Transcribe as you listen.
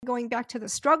going back to the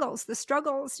struggles,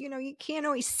 you can't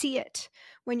always see it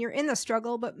when you're in the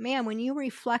struggle, but man, when you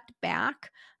reflect back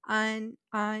on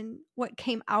what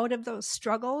came out of those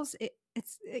struggles,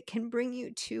 it can bring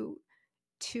you to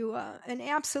an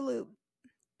absolute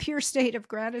pure state of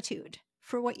gratitude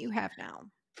for what you have now.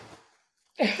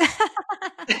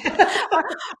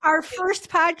 Our first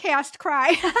podcast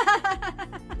cry.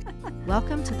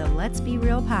 Welcome to the Let's Be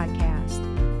Real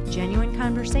podcast, genuine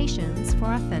conversations for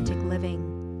authentic living.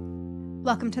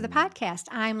 Welcome to the podcast.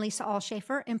 I'm Lisa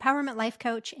Allshafer, empowerment life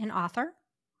coach and author.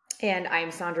 And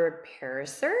I'm Sandra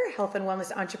Pariser, health and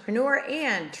wellness entrepreneur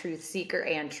and truth seeker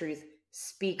and truth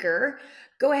speaker.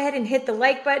 Go ahead and hit the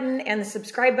like button and the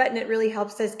subscribe button. It really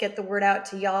helps us get the word out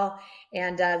to y'all.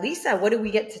 And Lisa, what do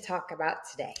we get to talk about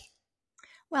today?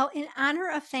 Well, in honor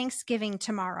of Thanksgiving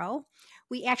tomorrow,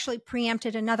 we actually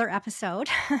preempted another episode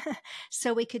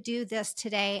so we could do this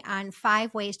today on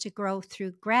 5 ways to grow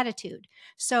through gratitude.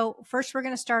 So first, we're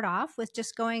going to start off with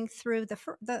just going through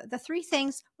the 3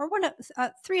 things, or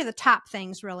 3 of the top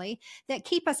things really, that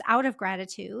keep us out of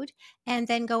gratitude, and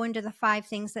then go into the 5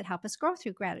 things that help us grow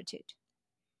through gratitude.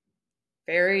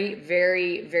 Very,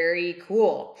 very, very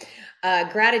cool.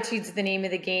 Gratitude's the name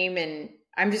of the game, and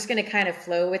I'm just going to kind of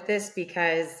flow with this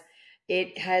because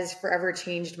it has forever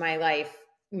changed my life,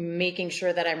 making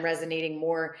sure that I'm resonating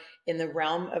more in the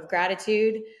realm of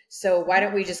gratitude. So why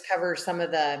don't we just cover some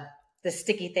of the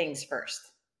sticky things first?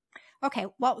 Okay.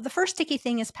 Well, the first sticky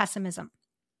thing is pessimism.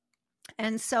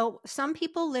 And so some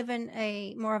people live in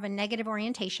a more of a negative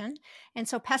orientation. And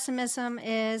so pessimism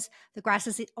is the grass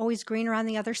is always greener on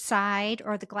the other side,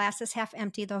 or the glass is half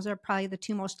empty. Those are probably the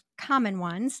 2 most common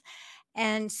ones.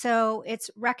 And so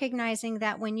it's recognizing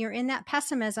that when you're in that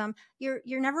pessimism, you're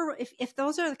never, if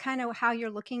those are the kind of how you're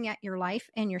looking at your life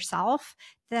and yourself,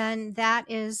 then that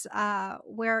is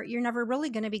where you're never really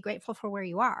going to be grateful for where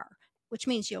you are, which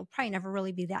means you'll probably never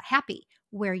really be that happy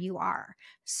where you are.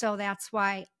 So that's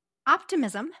why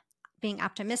optimism, being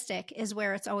optimistic, is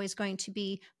where it's always going to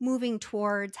be moving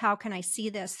towards how can I see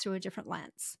this through a different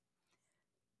lens.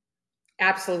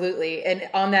 Absolutely. And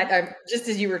on that, just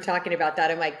as you were talking about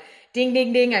that, I'm like, ding,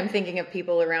 ding, ding. I'm thinking of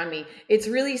people around me. It's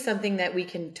really something that we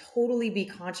can totally be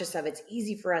conscious of. It's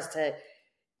easy for us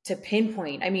to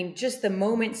pinpoint. I mean, just the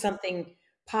moment something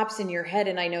pops in your head.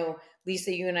 And I know,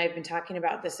 Lisa, you and I have been talking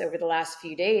about this over the last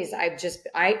few days.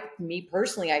 Me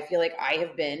personally, I feel like I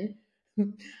have been,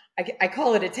 I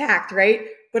call it attacked, right?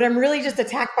 But I'm really just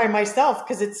attacked by myself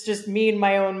because it's just me in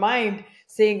my own mind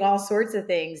saying all sorts of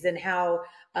things, and how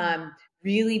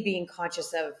really being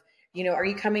conscious of, are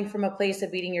you coming from a place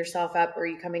of beating yourself up, or are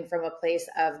you coming from a place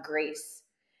of grace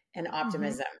and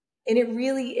optimism? Mm-hmm. And it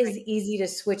really is easy to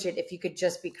switch it if you could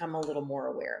just become a little more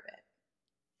aware of it.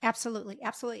 Absolutely.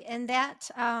 Absolutely. And that,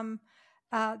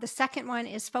 the second one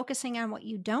is focusing on what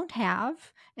you don't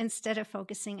have instead of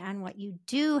focusing on what you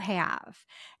do have.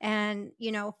 And,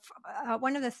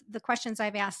 one of the questions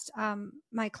I've asked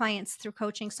my clients through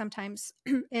coaching sometimes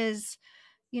is,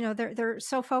 they're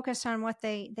so focused on what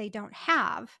they don't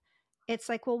have. It's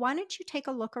like, well, why don't you take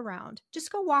a look around?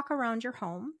 Just go walk around your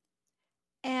home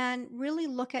and really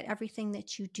look at everything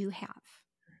that you do have.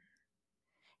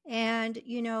 And,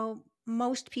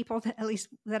 most people, that, at least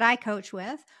that I coach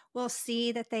with, will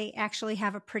see that they actually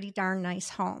have a pretty darn nice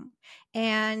home,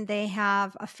 and they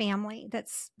have a family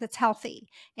that's healthy,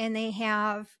 and they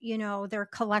have, their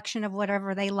collection of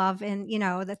whatever they love, and,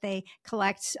 that they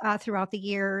collect throughout the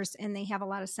years, and they have a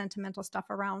lot of sentimental stuff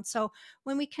around. So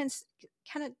when we can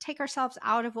kind of take ourselves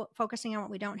out of focusing on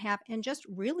what we don't have and just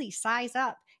really size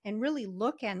up and really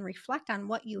look and reflect on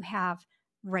what you have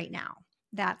right now,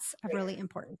 that's a really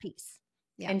important piece.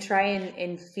 Yeah. And try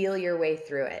and feel your way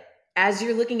through it as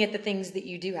you're looking at the things that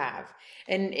you do have.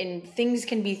 And things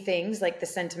can be things like the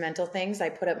sentimental things. I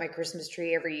put up my Christmas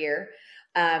tree every year.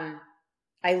 I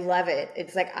love it.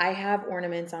 It's like I have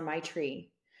ornaments on my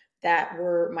tree that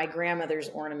were my grandmother's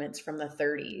ornaments from the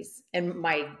 30s and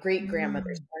my great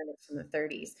grandmother's ornaments from the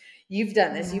 30s. You've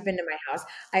done this. You've been to my house.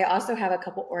 I also have a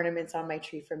couple ornaments on my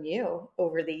tree from you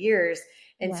over the years.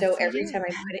 And so every time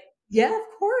I put it, yeah,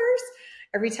 of course.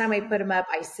 Every time I put them up,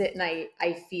 I sit and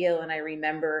I feel and I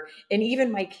remember. And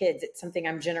even my kids, it's something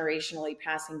I'm generationally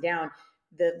passing down,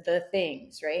 the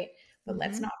things, right? But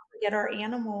let's not forget our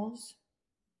animals.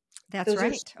 That's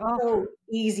right. So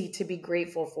easy to be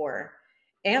grateful for.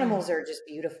 Animals are just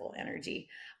beautiful energy.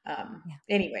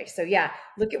 Anyway, so yeah,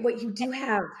 look at what you do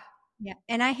have. Yeah.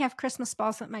 And I have Christmas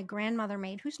balls that my grandmother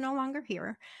made, who's no longer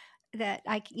here, that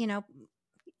I,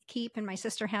 keep, and my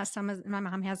sister has some, and my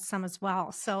mom has some as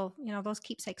well. So, those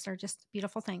keepsakes are just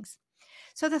beautiful things.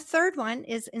 So the third one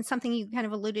is in something you kind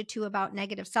of alluded to about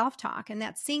negative self-talk, and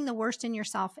that's seeing the worst in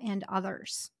yourself and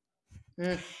others.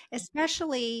 Mm.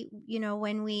 Especially,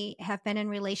 when we have been in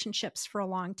relationships for a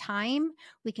long time,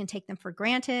 we can take them for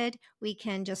granted. We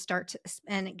can just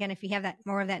and again, if you have that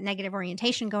more of that negative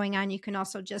orientation going on, you can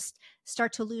also just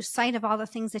start to lose sight of all the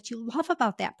things that you love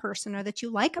about that person or that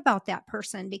you like about that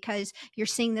person, because you're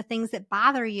seeing the things that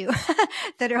bother you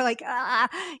that are like,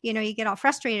 you get all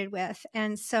frustrated with.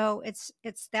 And so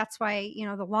that's why,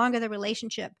 the longer the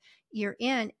relationship you're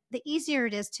in, the easier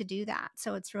it is to do that.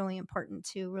 So it's really important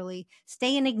to really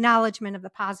stay in acknowledgement of the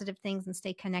positive things and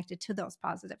stay connected to those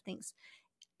positive things.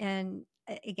 And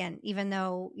again, even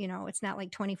though, it's not like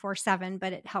 24/7,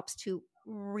 but it helps to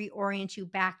reorient you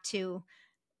back to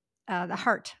the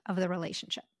heart of the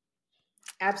relationship.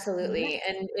 Absolutely.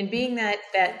 And being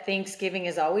that Thanksgiving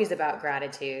is always about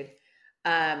gratitude.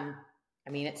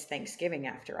 It's Thanksgiving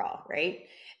after all, right?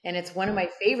 And it's one of my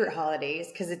favorite holidays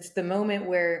because it's the moment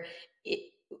where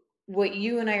what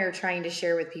you and I are trying to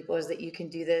share with people is that you can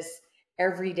do this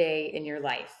every day in your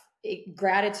life.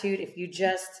 Gratitude, if you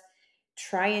just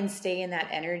try and stay in that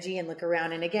energy and look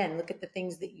around, and again, look at the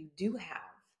things that you do have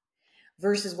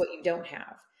versus what you don't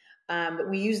have.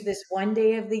 But we use this one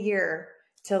day of the year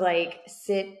to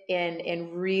sit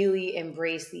and really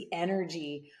embrace the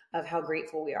energy of how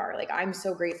grateful we are. I'm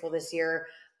so grateful this year.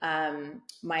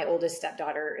 My oldest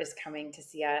stepdaughter is coming to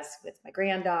see us with my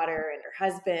granddaughter and her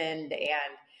husband.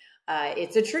 And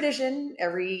it's a tradition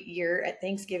every year at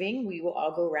Thanksgiving. We will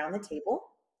all go around the table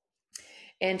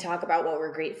and talk about what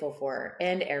we're grateful for.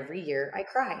 And every year I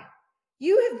cry.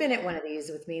 You have been at one of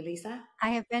these with me, Lisa. I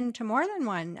have been to more than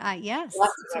one. Yes.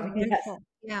 Lots It's of them, yes. wonderful.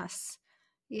 Yes.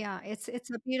 Yeah. It's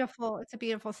a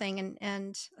beautiful thing.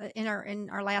 And in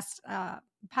our last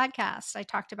podcast, I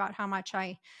talked about how much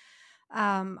I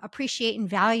appreciate and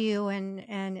value and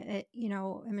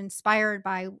am inspired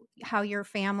by how your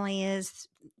family is,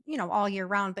 all year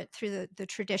round, but through the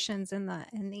traditions and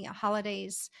the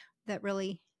holidays that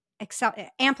really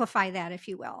amplify that, if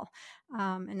you will.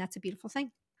 And that's a beautiful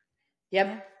thing. Yep.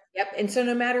 Yeah. Yep. And so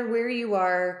no matter where you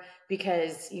are,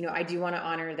 because, I do want to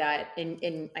honor that.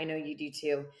 And I know you do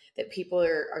too, that people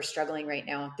are struggling right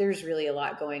now. There's really a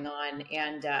lot going on.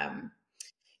 And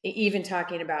even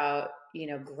talking about,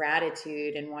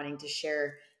 gratitude and wanting to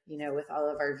share, with all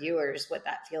of our viewers, what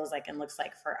that feels like and looks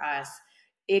like for us.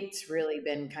 It's really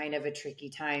been kind of a tricky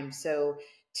time. So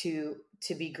to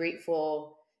be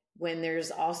grateful when there's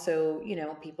also,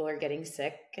 people are getting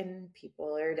sick and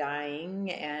people are dying,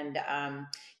 and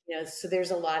so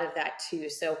there's a lot of that too.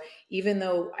 So even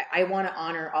though I want to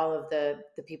honor all of the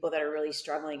people that are really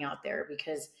struggling out there,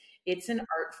 because it's an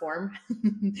art form.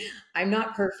 I'm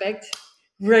not perfect,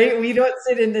 right? We don't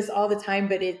sit in this all the time,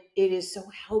 but it is so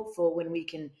helpful when we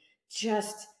can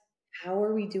just, how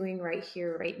are we doing right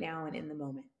here, right now, and in the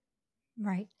moment?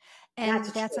 Right. And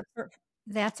That's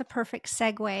that's a perfect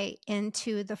segue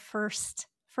into the first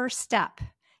step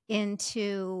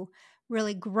into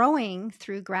really growing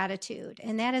through gratitude.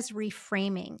 And that is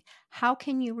reframing. How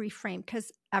can you reframe?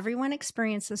 Because everyone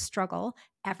experiences struggle.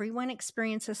 Everyone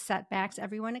experiences setbacks.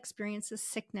 Everyone experiences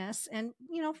sickness and,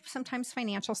 sometimes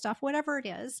financial stuff, whatever it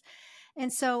is.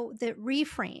 And so the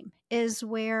reframe is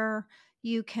where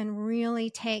you can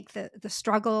really take the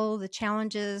struggle, the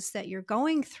challenges that you're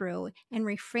going through and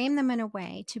reframe them in a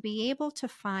way to be able to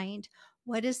find,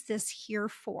 what is this here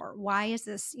for? Why is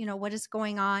this, what is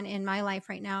going on in my life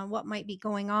right now? And what might be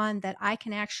going on that I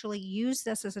can actually use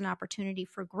this as an opportunity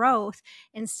for growth,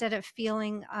 instead of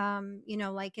feeling, I'm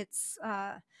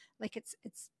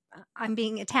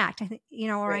being attacked,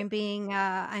 or right. I'm being,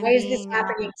 Why is this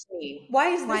happening to me? Why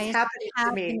is why this is happening it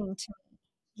to me? happening to me?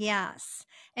 Yes.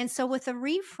 And so with a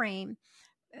reframe,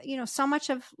 so much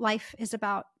of life is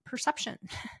about perception.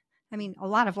 I mean, a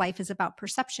lot of life is about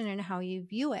perception and how you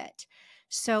view it.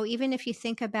 So even if you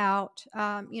think about,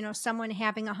 someone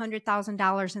having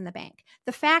 $100,000 in the bank,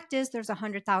 the fact is there's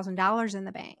 $100,000 in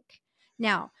the bank.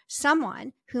 Now,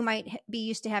 someone who might be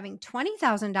used to having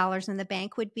 $20,000 in the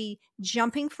bank would be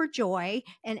jumping for joy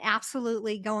and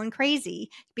absolutely going crazy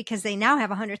because they now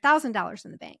have $100,000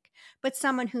 in the bank. But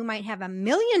someone who might have $1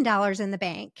 million in the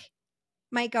bank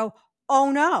might go,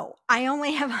 oh no, I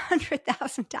only have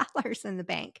 $100,000 in the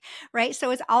bank, right?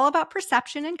 So it's all about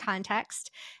perception and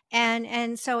context.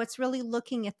 And so it's really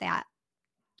looking at that.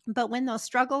 But when those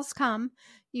struggles come,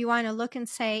 you want to look and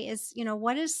say,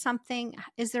 what is something,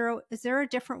 is there a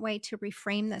different way to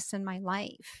reframe this in my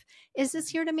life? Is this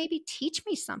here to maybe teach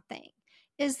me something?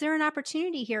 Is there an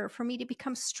opportunity here for me to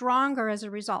become stronger as a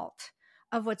result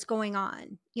of what's going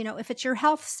on. If it's your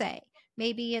health, say,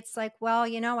 maybe it's like, well,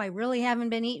 I really haven't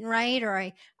been eating right,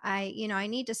 or I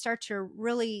need to start to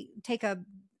really take a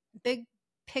big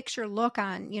picture look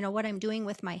on, what I'm doing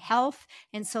with my health.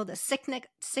 And so the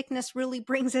sickness really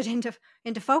brings it into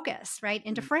focus, right?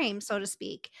 Into frame, so to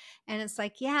speak. And it's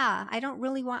like, yeah, I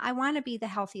want to be the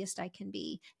healthiest I can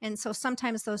be. And so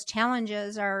sometimes those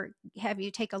challenges have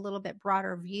you take a little bit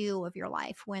broader view of your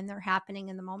life when they're happening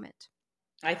in the moment.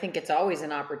 I think it's always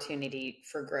an opportunity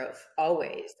for growth.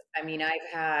 Always. I mean, I've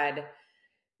had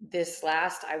this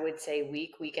last, I would say,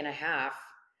 week and a half.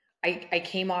 I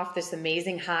came off this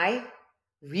amazing high,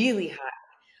 really high.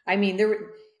 I mean,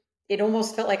 it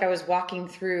almost felt like I was walking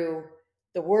through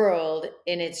the world,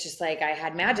 and it's just like I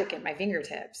had magic at my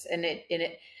fingertips. And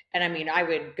I mean, I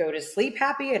would go to sleep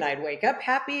happy, and I'd wake up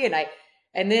happy,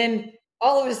 and then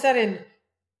all of a sudden,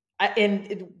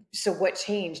 so what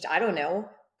changed? I don't know,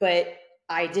 but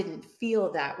I didn't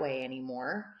feel that way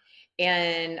anymore.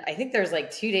 And I think there's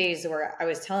like 2 days where I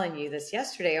was telling you this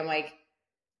yesterday. I'm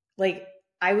like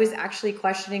I was actually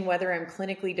questioning whether I'm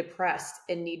clinically depressed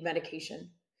and need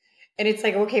medication. And it's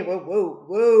like, okay,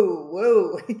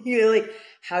 whoa. Like,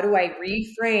 how do I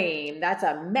reframe? That's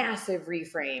a massive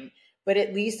reframe. But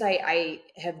at least I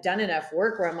have done enough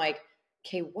work where I'm like,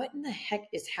 okay, what in the heck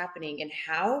is happening, and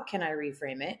how can I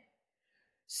reframe it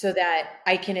so that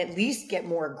I can at least get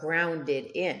more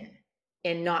grounded in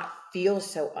and not feel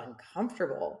so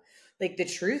uncomfortable? Like, the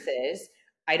truth is,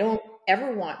 I don't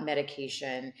ever want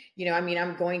medication. I mean,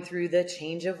 I'm going through the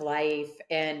change of life,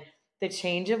 and the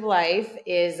change of life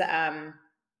is,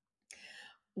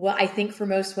 well, I think for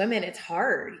most women, it's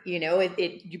hard.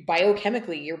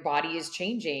 Biochemically, your body is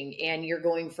changing, and you're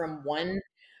going from one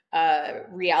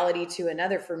reality to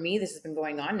another. For me, this has been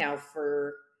going on now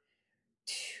for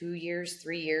 2 years,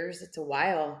 3 years. It's a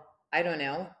while. I don't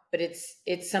know, but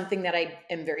it's something that I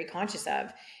am very conscious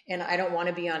of, and I don't want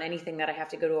to be on anything that I have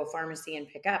to go to a pharmacy and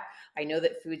pick up. I know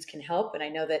that foods can help, and I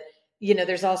know that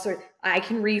there's also, I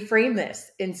can reframe this.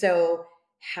 And so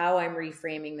how I'm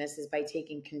reframing this is by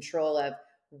taking control of,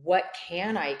 what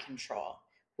can I control?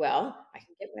 Well, I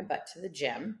can get my butt to the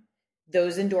gym.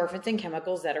 Those endorphins and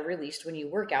chemicals that are released when you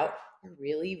work out are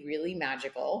really, really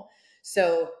magical.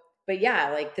 So, but yeah,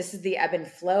 like, this is the ebb and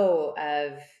flow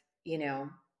of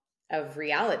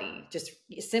reality. Just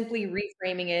simply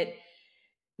reframing it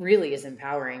really is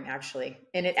empowering, actually.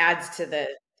 And it adds to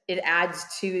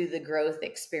the growth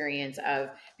experience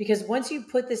because once you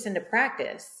put this into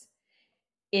practice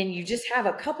and you just have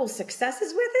a couple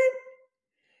successes with it,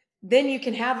 then you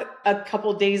can have a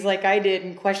couple days like I did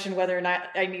and question whether or not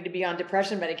I need to be on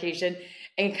depression medication,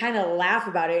 and kind of laugh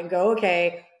about it and go,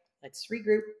 okay, let's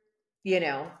regroup,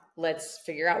 let's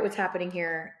figure out what's happening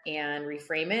here and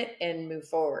reframe it and move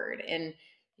forward. And,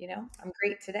 I'm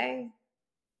great today.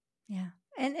 Yeah.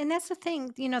 And that's the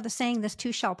thing, the saying, this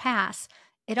too shall pass.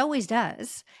 It always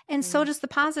does. And so does the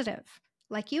positive,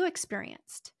 like you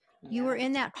experienced. You were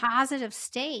in that positive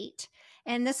state.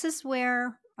 And this is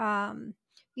where,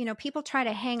 people try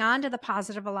to hang on to the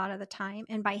positive a lot of the time.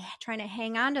 And by trying to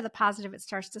hang on to the positive, it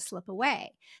starts to slip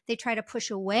away. They try to push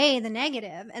away the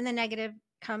negative, and the negative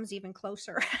comes even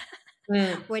closer,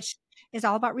 which is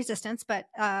all about resistance. But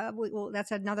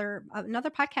that's another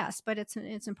podcast. But it's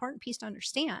an important piece to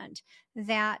understand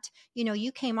that,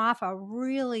 you came off a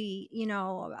really,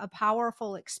 a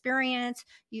powerful experience.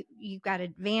 You got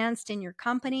advanced in your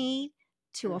company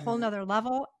to a whole nother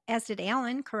level, as did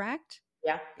Alan, correct?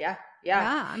 Yeah.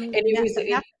 Yeah. I mean, And that's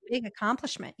a big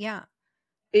accomplishment. Yeah.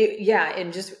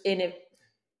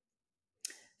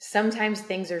 Sometimes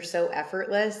things are so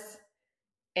effortless,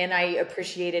 and I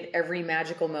appreciated every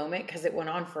magical moment because it went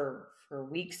on for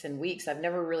weeks and weeks. I've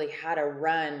never really had a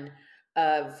run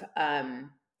of, and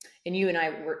you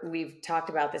and we've talked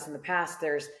about this in the past.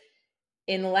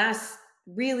 In the last,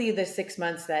 really, the 6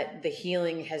 months that the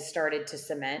healing has started to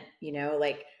cement,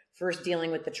 like, first dealing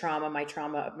with my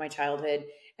trauma of my childhood,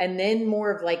 and then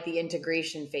more of like the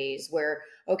integration phase where,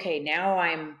 okay, now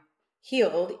I'm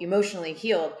healed, emotionally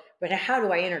healed, but how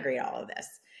do I integrate all of this?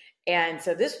 And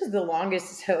so this was the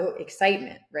longest. So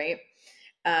excitement, right?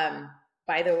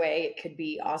 By the way, it could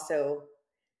be also,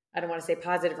 I don't want to say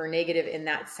positive or negative in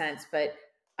that sense, but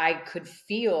I could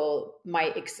feel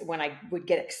when I would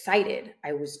get excited,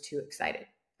 I was too excited.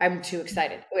 I'm too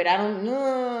excited. Wait, I don't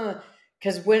know.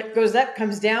 Because when it goes up,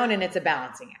 comes down, and it's a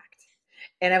balancing act.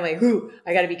 And I'm like, ooh,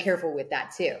 I got to be careful with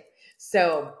that too.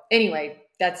 So anyway,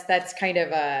 that's kind of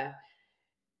a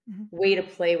way to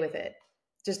play with it.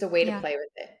 Just a way to play with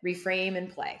it. Reframe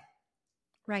and play.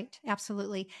 Right.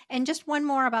 Absolutely. And just one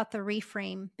more about the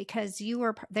reframe, because you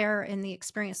were there in the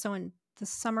experience. So in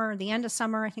the end of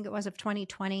summer, I think it was, of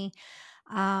 2020.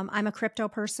 I'm a crypto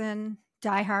person,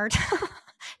 diehard,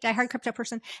 diehard crypto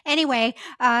person. Anyway,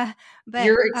 but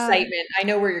Your excitement, I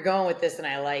know where you're going with this, and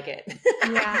I like it.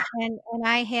 yeah, and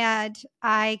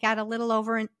I got a little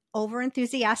over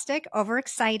enthusiastic,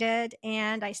 overexcited,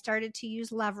 and I started to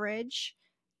use leverage.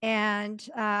 And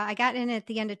I got in at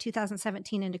the end of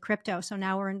 2017 into crypto. So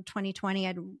now we're in 2020.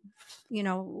 I'd,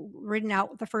 ridden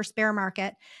out the first bear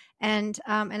market, and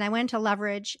I went to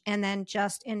leverage, and then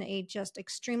just in a just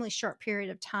extremely short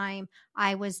period of time,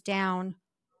 I was down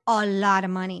a lot of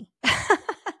money.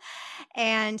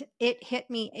 And it hit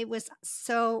me. It was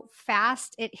so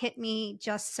fast. It hit me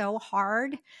just so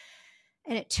hard.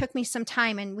 And it took me some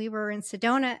time. And we were in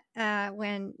Sedona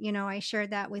when, I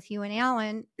shared that with you and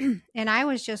Alan. And I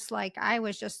was just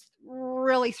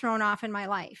really thrown off in my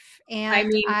life. I And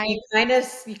mean,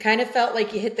 you kind of felt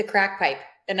like you hit the crack pipe.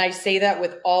 And I say that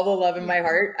with all the love in my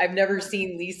heart. I've never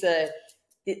seen Lisa,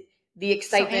 the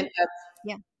excitement of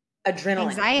adrenaline,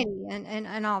 anxiety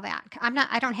and all that.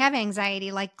 I don't have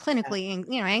anxiety, like clinically,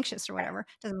 anxious or whatever.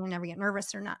 Doesn't mean I never get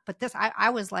nervous or not. But this,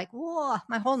 I was like, whoa,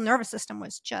 my whole nervous system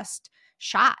was just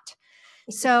shot.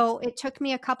 So it took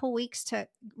me a couple weeks to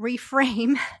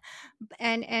reframe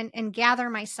and gather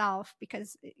myself,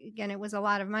 because again, it was a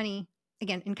lot of money,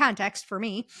 again, in context for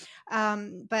me.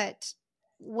 But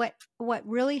what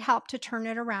really helped to turn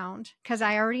it around, because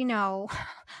I already know,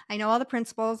 I know all the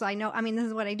principles. This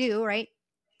is what I do, right?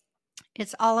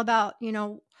 It's all about,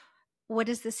 what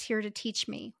is this here to teach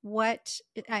me?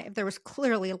 There was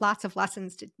clearly lots of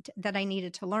lessons that I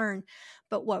needed to learn,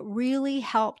 but what really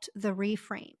helped the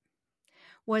reframe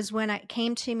was when it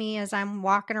came to me as I'm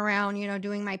walking around,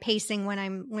 doing my pacing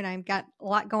when I've got a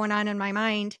lot going on in my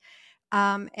mind.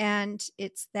 And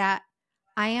it's that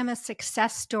I am a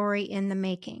success story in the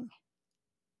making.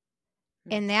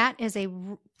 And that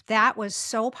was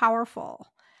so powerful.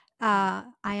 I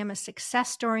am a success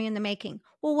story in the making.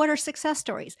 Well, what are success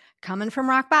stories? Coming from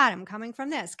rock bottom, coming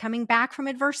from this, coming back from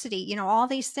adversity, all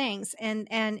these things.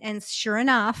 And sure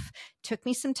enough, took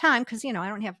me some time, because, I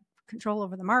don't have control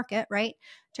over the market, right?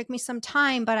 Took me some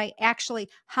time, but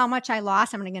how much I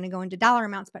lost, I'm going to go into dollar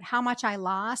amounts, but how much I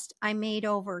lost, I made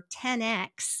over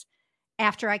 10x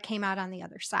after I came out on the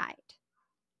other side.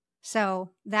 So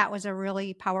that was a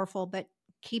really powerful, but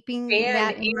keeping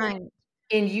that in mind.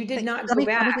 And you did not go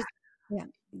back.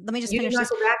 Let me just you finish did not this.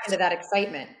 go back into that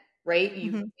excitement, right?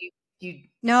 You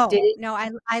No, did it. No,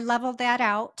 I leveled that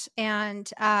out, and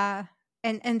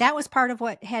that was part of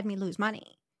what had me lose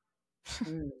money.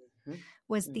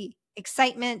 Was the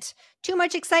excitement, too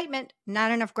much excitement,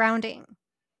 not enough grounding.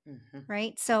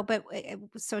 Right. So,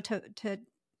 to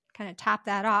kind of top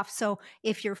that off. So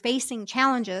if you're facing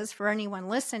challenges, for anyone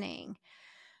listening,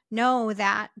 know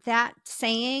that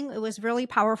saying, it was really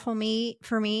powerful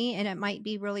for me, and it might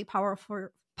be really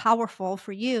powerful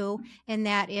for you. And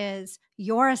that is,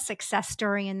 you're a success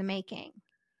story in the making.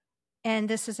 And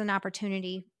this is an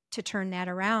opportunity to turn that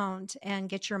around and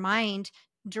get your mind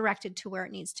directed to where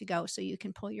it needs to go, so you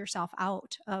can pull yourself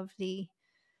out of the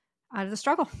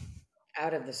struggle.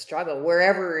 Out of the struggle,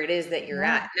 wherever it is that you're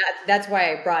at. That's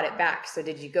why I brought it back. So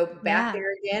did you go back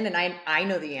there again? And I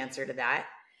know the answer to that.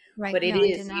 Right. But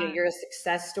you're a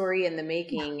success story in the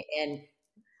making, and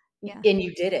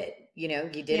you did it. You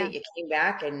did it. You came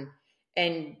back,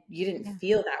 and you didn't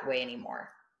feel that way anymore.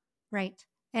 Right.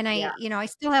 And I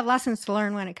still have lessons to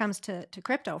learn when it comes to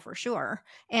crypto, for sure,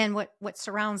 and what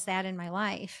surrounds that in my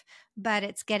life. But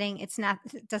it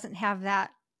doesn't have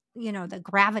that, the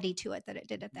gravity to it that it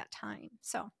did at that time.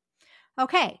 So,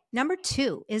 okay. Number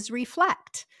 2 is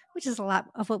reflect, which is a lot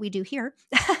of what we do here.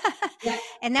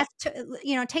 And that's,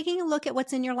 taking a look at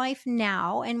what's in your life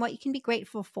now and what you can be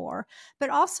grateful for, but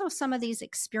also some of these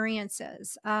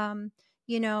experiences,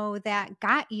 that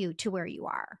got you to where you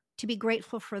are, to be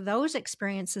grateful for those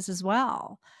experiences as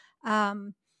well.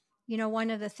 One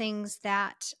of the things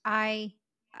that I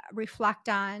reflect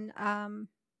on,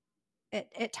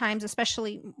 at times,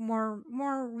 especially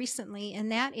more recently,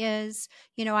 and that is,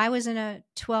 I was in a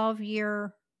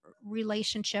 12-year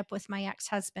relationship with my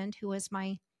ex-husband, who was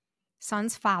my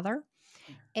son's father,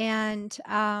 and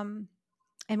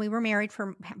we were married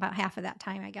for about half of that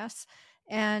time, I guess.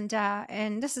 And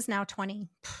this is now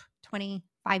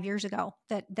 25 years ago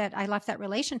that I left that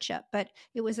relationship, but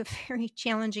it was a very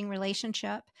challenging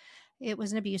relationship. It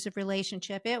was an abusive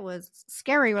relationship. It was a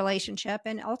scary relationship.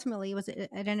 And ultimately it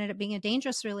ended up being a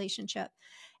dangerous relationship.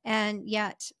 And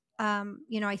yet,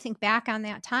 I think back on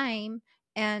that time,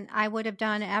 and I would have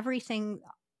done everything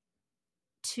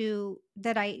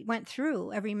that I went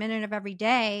through every minute of every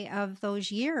day of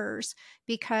those years,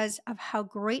 because of how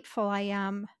grateful I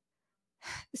am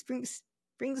this brings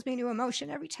me to emotion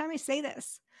every time I say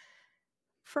this,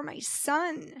 for my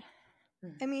son.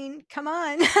 I mean, come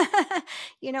on.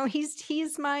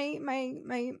 He's my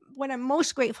what I'm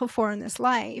most grateful for in this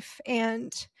life.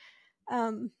 And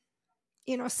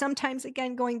sometimes,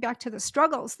 again, going back to the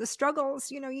struggles,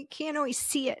 you can't always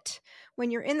see it when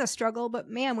you're in the struggle, but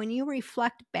man, when you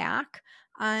reflect back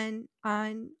on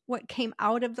what came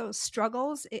out of those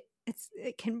struggles,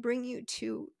 it can bring you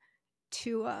to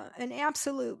an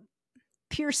absolute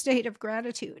pure state of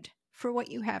gratitude for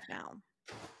what you have now.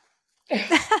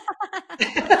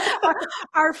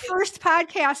 our first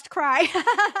podcast cry.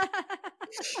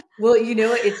 Well,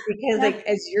 it's because like,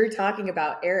 as you're talking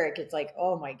about Eric, it's like,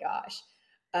 oh my gosh.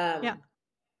 And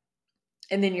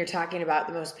then you're talking about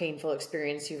the most painful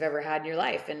experience you've ever had in your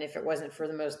life. And if it wasn't for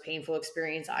the most painful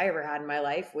experience I ever had in my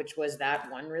life, which was that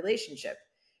one relationship,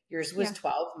 yours was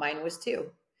 12, mine was 2.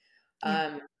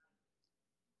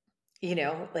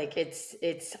 Like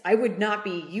I would not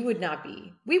be, you would not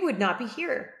be, we would not be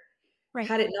here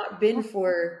had it not been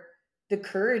for the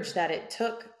courage that it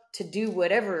took to do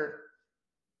whatever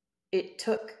it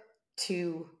took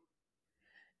to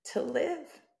live.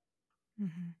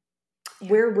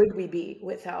 Where would we be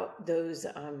without those?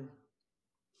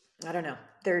 I don't know.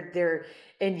 They're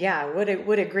and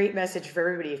what a great message for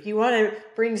everybody. If you want to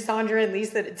bring Sandra and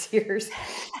Lisa to tears,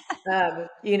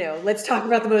 let's talk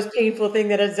about the most painful thing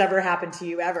that has ever happened to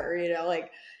you ever.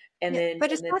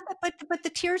 But it's not. But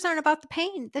the tears aren't about the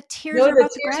pain. The tears are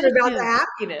about the gratitude. Are about the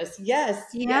happiness. Yes.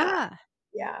 Yeah.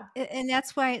 And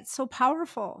that's why it's so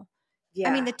powerful. Yeah.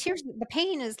 I mean, the tears, the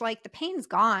pain is like, the pain's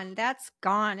gone. That's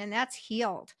gone and that's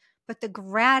healed. But the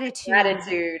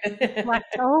gratitude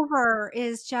left over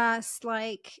is just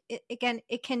like,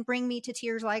 it can bring me to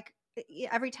tears. Like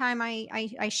every time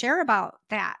I share about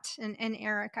that and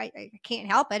Eric, I can't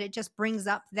help it. It just brings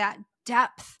up that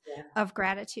depth of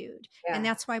gratitude. And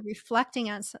that's why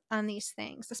reflecting on these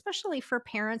things, especially for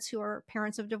parents who are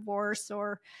parents of divorce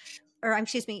or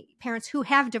parents who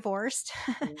have divorced,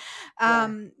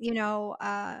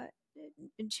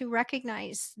 to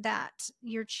recognize that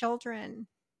your children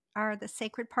are the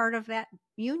sacred part of that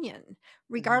union,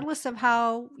 regardless of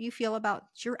how you feel about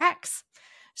your ex.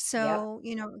 So,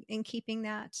 in keeping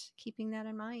that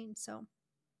in mind. So,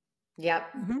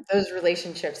 those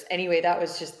relationships. Anyway, that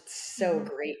was just so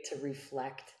great to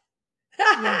reflect.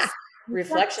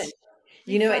 Reflection.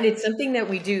 And it's something that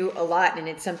we do a lot, and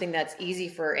it's something that's easy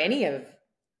for any of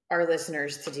our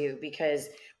listeners to do, because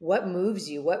what moves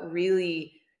you, what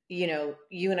really,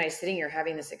 you and I sitting here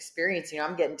having this experience,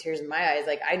 I'm getting tears in my eyes.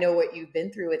 Like, I know what you've been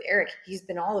through with Eric. He's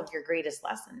been all of your greatest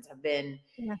lessons have been,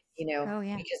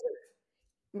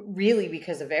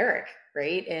 because of Eric,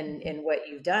 right? And what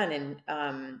you've done.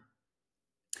 And,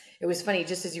 it was funny,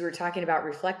 just as you were talking about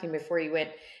reflecting before you went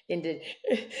into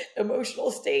emotional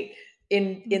state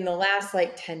in the last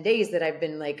 10 days that I've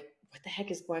been like, what the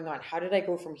heck is going on? How did I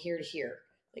go from here to here?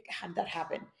 Like, how did that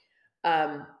happen?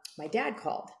 My dad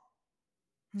called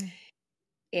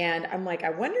and I'm like, I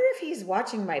wonder if he's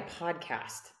watching my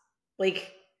podcast.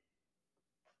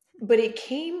 But it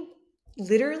came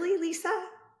literally, Lisa,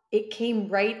 it came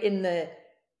right in the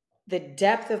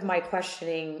depth of my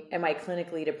questioning. Am I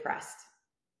clinically depressed?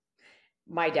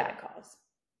 My dad calls.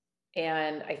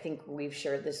 And I think we've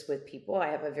shared this with people. I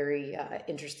have a very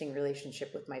interesting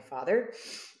relationship with my father.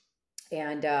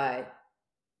 And I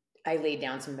laid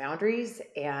down some boundaries,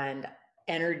 and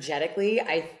energetically,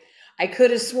 I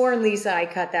could have sworn, Lisa, I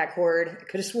cut that cord. I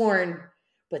could have sworn,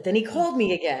 but then he called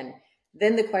me again.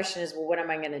 Then the question is, well, what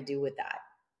am I going to do with that?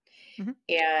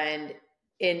 And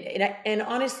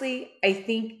honestly, I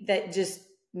think that just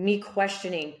me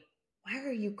questioning, why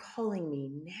are you calling me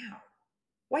now?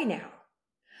 Why now?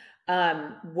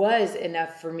 Was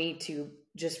enough for me to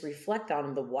just reflect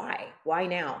on the why. Why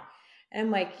now? And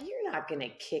I'm like, you're not going to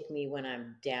kick me when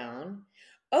I'm down.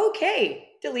 Okay,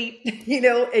 delete,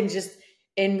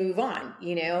 and move on,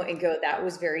 and go, that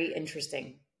was very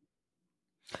interesting.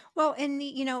 Well, and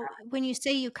when you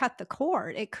say you cut the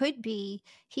cord, it could be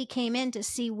he came in to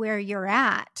see where you're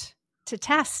at, to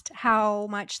test how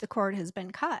much the cord has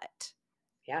been cut.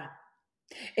 Yeah.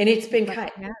 And it's been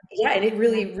cut. Yeah. And it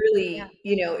really,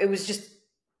 it was just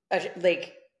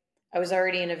like, I was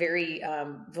already in a very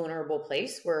vulnerable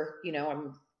place where,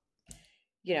 I'm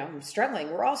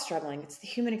struggling. We're all struggling. It's the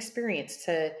human experience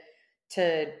to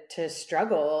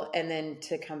struggle and then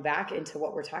to come back into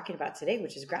what we're talking about today,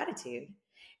 which is gratitude.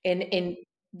 And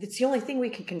it's the only thing we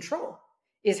can control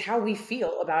is how we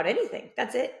feel about anything.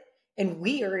 That's it. And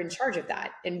we are in charge of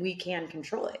that, and we can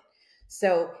control it.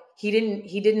 So he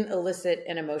didn't elicit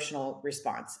an emotional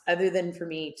response other than for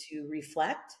me to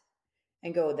reflect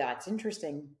and go, that's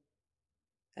interesting.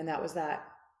 And that was that.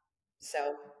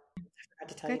 So I forgot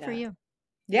to tell you Good for that. you.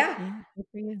 Yeah. Yeah, good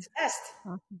for you. It's best.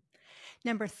 Awesome.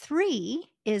 Number 3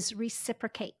 is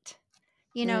reciprocate.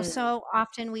 Mm, So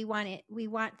often we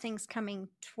want things coming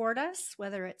toward us,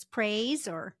 whether it's praise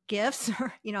or gifts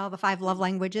or, the 5 love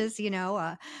languages,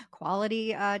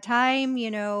 quality time,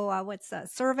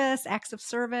 service, acts of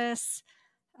service,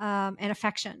 and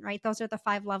affection, right? Those are the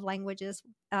 5 love languages.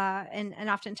 And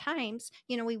oftentimes,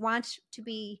 we want to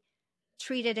be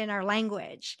treated in our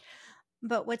language.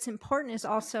 But what's important is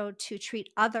also to treat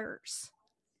others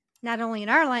not only in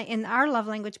our love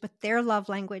language, but their love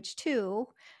language too.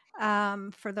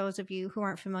 For those of you who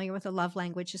aren't familiar with a love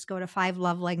language, just go to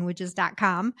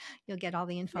 5lovelanguages.com. You'll get all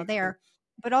the info there.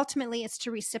 But ultimately, it's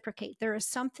to reciprocate. There is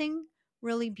something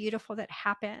really beautiful that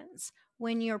happens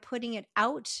when you're putting it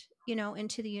out,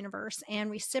 into the universe and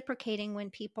reciprocating when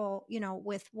people,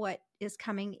 with what is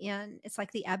coming in. It's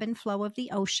like the ebb and flow of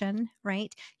the ocean,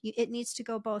 right? It needs to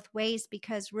go both ways,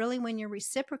 because really when you're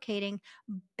reciprocating,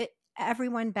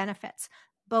 everyone benefits.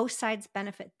 Both sides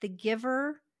benefit. The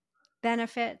giver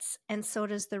benefits, and so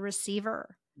does the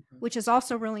receiver, which is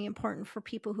also really important for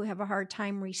people who have a hard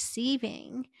time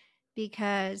receiving,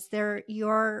 because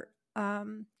you're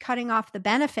cutting off the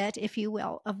benefit, if you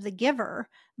will, of the giver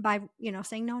by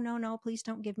saying no, no, no, please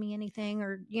don't give me anything,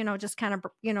 or just kind of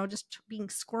just being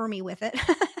squirmy with it.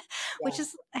 Which yeah.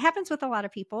 is happens with a lot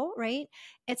of people, right?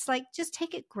 It's like, just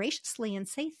take it graciously and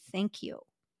say thank you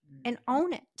and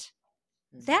own it.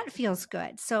 That feels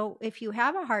good. So if you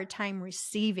have a hard time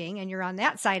receiving and you're on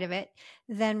that side of it,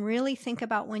 then really think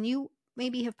about when you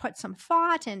maybe have put some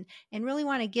thought and really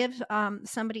want to give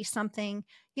somebody something,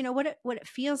 what it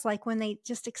feels like when they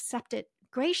just accept it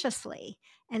graciously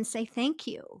and say thank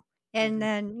you. And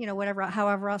then,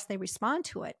 however else they respond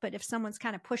to it. But if someone's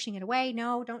kind of pushing it away,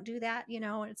 no, don't do that.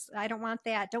 I don't want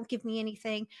that. Don't give me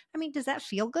anything. I mean, does that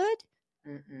feel good?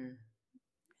 Mm-mm.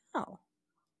 No,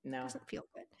 it No. doesn't feel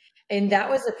good. And that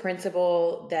Yeah. was a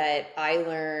principle that I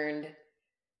learned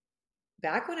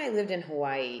back when I lived in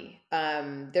Hawaii.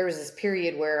 There was this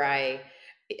period where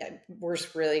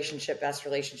worst relationship, best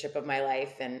relationship of my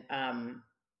life. And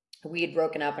we had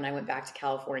broken up and I went back to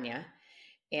California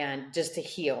and just to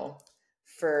heal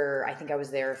I think I was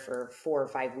there for 4 or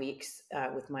 5 weeks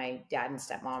with my dad and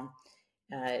stepmom,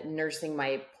 nursing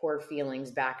my poor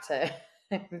feelings back to,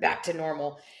 back to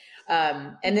normal.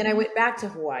 And then I went back to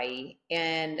Hawaii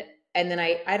and then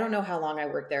I don't know how long I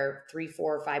worked there, 3,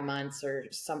 4, or 5 months or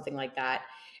something like that.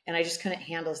 And I just couldn't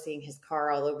handle seeing his car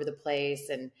all over the place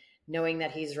and knowing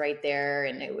that he's right there.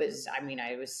 And I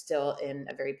was still in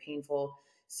a very painful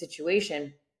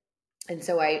situation. And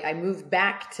so I moved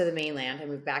back to the mainland. I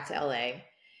moved back to LA.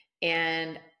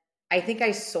 And I think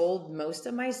I sold most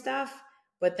of my stuff,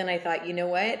 but then I thought, you know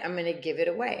what? I'm going to give it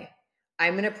away.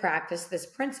 I'm going to practice this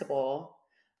principle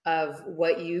of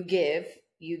what you give,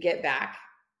 you get back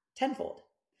tenfold.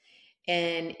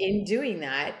 And in doing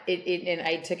that, and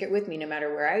I took it with me no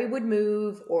matter where I would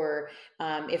move, or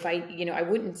if I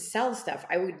wouldn't sell stuff,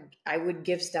 I would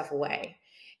give stuff away.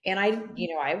 And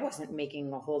I wasn't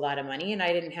making a whole lot of money, and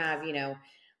I didn't have,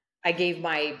 I gave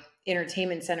my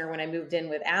entertainment center when I moved in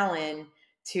with Alan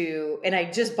and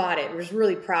I just bought it. I was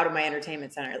really proud of my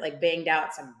entertainment center. It like banged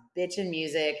out some bitchin'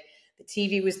 music. The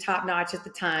TV was top notch at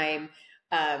the time.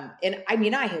 And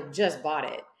I had just bought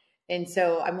it. And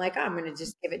so I'm like, I'm going to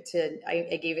just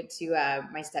I gave it to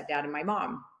my stepdad and my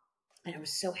mom. And I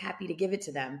was so happy to give it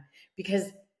to them because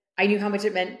I knew how much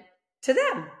it meant to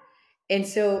them. And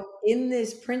so in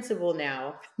this principle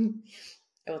now,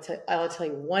 I'll tell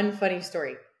you one funny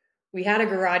story. We had a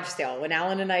garage sale when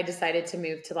Alan and I decided to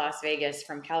move to Las Vegas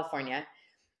from California.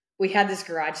 We had this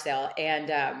garage sale,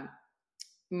 and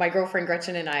my girlfriend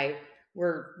Gretchen and I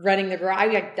were running the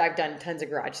garage. I've done tons of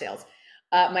garage sales.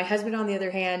 My husband, on the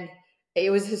other hand, it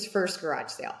was his first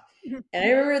garage sale. And I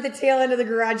remember at the tail end of the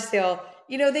garage sale,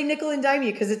 they nickel and dime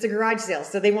you because it's a garage sale.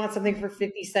 So they want something for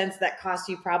 50 cents that costs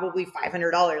you probably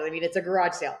 $500. I mean, it's a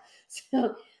garage sale.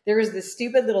 So there was this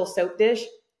stupid little soap dish,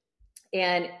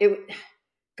 and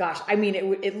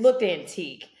it looked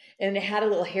antique, and it had a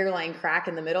little hairline crack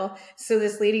in the middle. So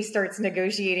this lady starts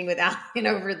negotiating with Alan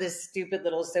over this stupid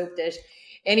little soap dish.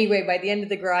 Anyway, by the end of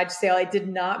the garage sale, it did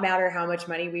not matter how much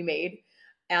money we made.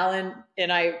 Alan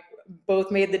and I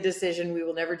both made the decision, we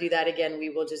will never do that again. We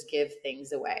will just give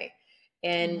things away.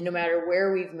 And no matter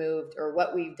where we've moved or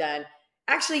what we've done,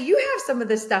 actually, you have some of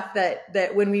the stuff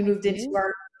that when we moved into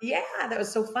that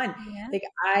was so fun. Yeah. Like,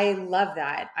 I love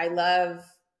that. I love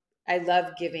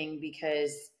giving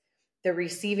because the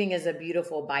receiving is a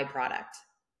beautiful byproduct,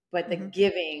 but the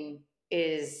giving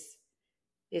it's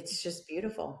just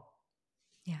beautiful.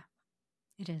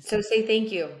 It is. So say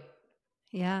thank you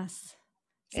Yes.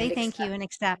 Say and thank you accept. and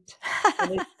accept.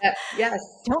 And accept.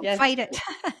 Yes. Don't Yes. fight it.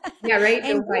 Yeah. Right.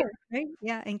 And Don't fight. give, right?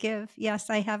 Yeah, and give. Yes,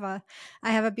 I have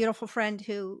a beautiful friend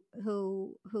who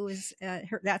is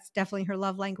her, that's definitely her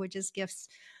love language is gifts.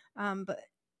 But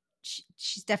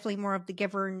she's definitely more of the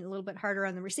giver and a little bit harder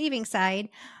on the receiving side.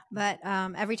 But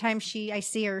every time I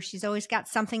see her, she's always got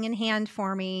something in hand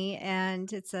for me,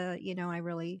 and it's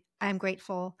I'm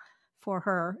grateful for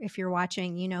her. If you're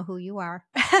watching, you know who you are.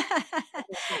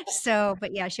 So,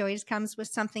 but yeah, she always comes with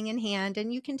something in hand,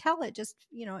 and you can tell it just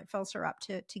it fills her up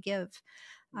to give.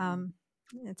 Um,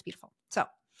 it's beautiful. So,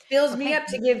 Fills me okay, up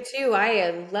to give too. I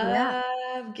yeah, love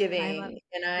I love, giving,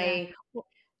 and yeah.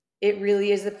 it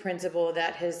really is the principle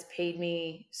that has paid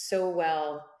me so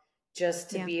well just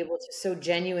to Yeah, be able to so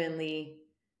genuinely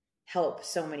help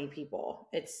so many people.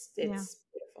 yeah, It's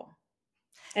beautiful.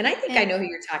 And I think I and know who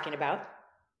you're talking about.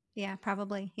 yeah,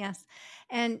 probably. Yes.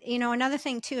 And another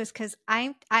thing too is because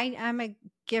I'm a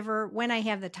giver when I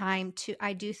have the time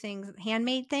I do things,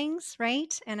 handmade things,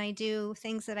 right? And I do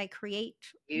things that I create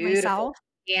Beautiful myself.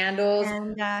 candles.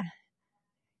 And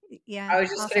yeah, I was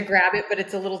just going also to grab it, but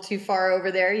it's a little too far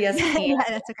over there. Yes, can. yeah,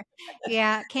 that's okay.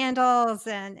 Yeah, candles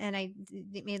and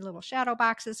made little shadow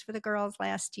boxes for the girls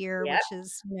last year, Yep. which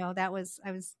is, I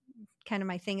was kind of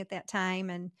my thing at that time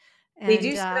They do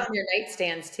and sit on their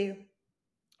nightstands too.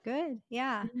 good.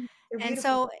 Yeah. Mhm. They're And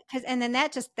beautiful. so, and then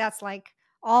that's like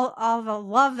all the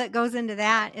love that goes into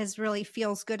that is really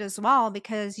feels good as well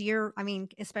because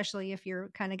especially if you're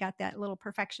kind of got that little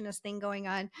perfectionist thing going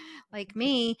on like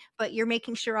me, but you're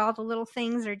making sure all the little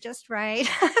things are just right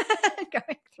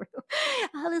going through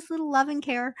all this little love and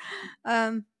care.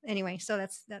 Anyway, so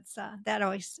that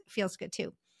always feels good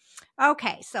too.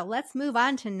 Okay, so let's move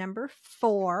on to number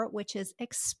 4, which is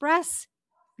express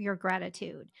your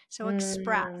gratitude. So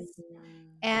express. Mm.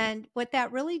 And what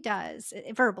that really does,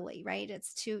 verbally, right?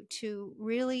 It's to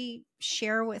really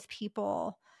share with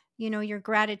people, your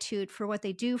gratitude for what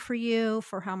they do for you,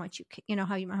 for how much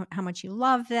how much you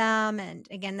love them, and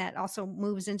again, that also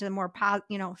moves into the more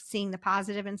seeing the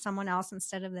positive in someone else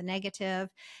instead of the negative,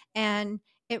 and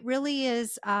it really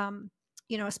is,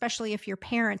 especially if you're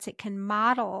parents, it can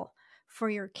model for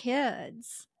your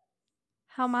kids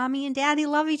how mommy and daddy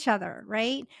love each other,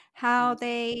 right? How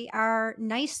they are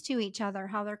nice to each other,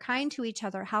 how they're kind to each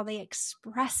other, how they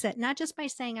express it, not just by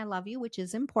saying I love you, which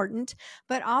is important,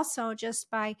 but also just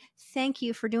by thank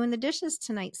you for doing the dishes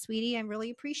tonight, sweetie. I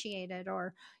really appreciate it.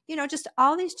 Or, just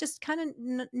all these just kind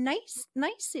of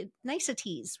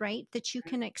niceties, right? That you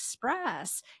can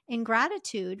express in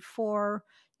gratitude for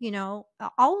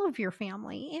all of your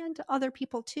family and other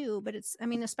people too. But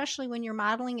especially when you're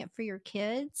modeling it for your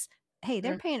kids, hey,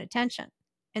 they're Mm. paying attention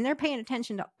and they're paying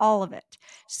attention to all of it.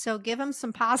 So give them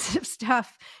some positive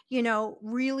stuff,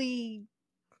 really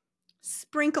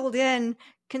sprinkled in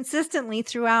consistently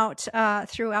throughout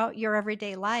your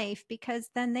everyday life, because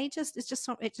then it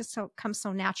just so comes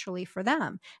so naturally for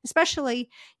them, especially,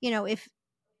 if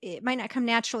it might not come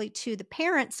naturally to the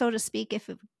parent, so to speak, if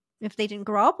they didn't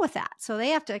grow up with that. So they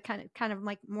have to kind of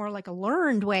like more like a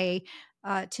learned way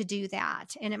to do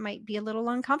that. And it might be a little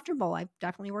uncomfortable. I've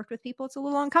definitely worked with people. It's a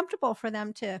little uncomfortable for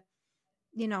them to,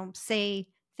 say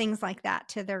things like that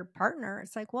to their partner.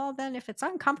 It's like, well, then if it's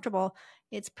uncomfortable,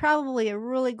 it's probably a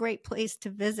really great place to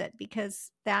visit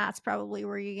because that's probably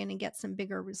where you're going to get some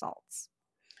bigger results.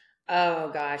 Oh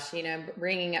gosh,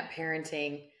 bringing up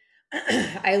parenting,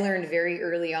 I learned very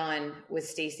early on with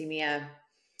Stacy Mia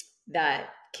that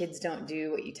kids don't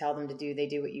do what you tell them to do; they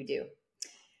do what you do,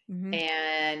 Mm-hmm.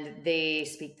 and they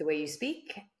speak the way you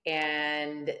speak,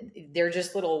 and they're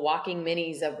just little walking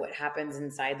minis of what happens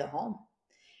inside the home.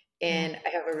 Yeah. And I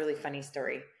have a really funny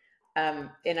story, and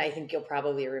I think you'll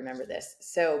probably remember this.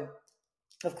 So,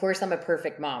 of course, I'm a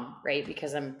perfect mom, right?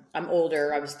 Because I'm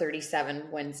older. I was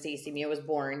 37 when Stacy Mia was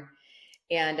born,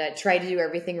 and try to do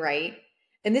everything right.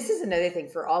 And this is another thing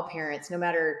for all parents, no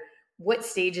matter what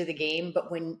stage of the game,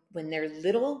 but when they're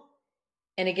little,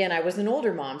 and again, I was an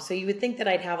older mom, so you would think that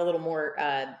I'd have a little more,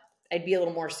 I'd be a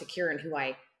little more secure in who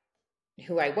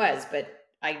I was, but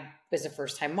I was a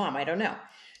first time mom. I don't know.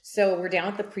 So we're down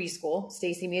at the preschool.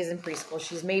 Stacy Mia's in preschool.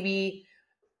 She's maybe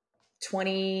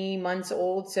 20 months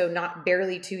old, so not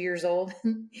barely 2 years old.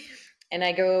 And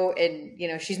I go and,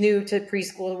 she's new to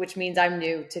preschool, which means I'm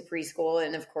new to preschool.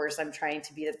 And of course I'm trying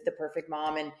to be the perfect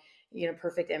mom and,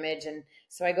 perfect image. And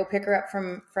so I go pick her up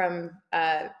from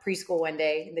preschool one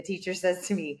day, and the teacher says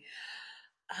to me,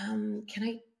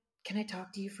 can I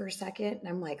talk to you for a second? And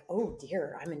I'm like, oh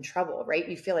dear, I'm in trouble, right?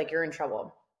 You feel like you're in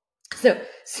trouble.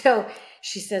 So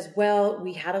she says, well,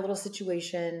 we had a little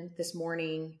situation this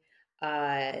morning.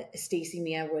 Stacy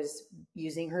Mia was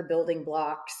using her building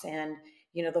blocks, and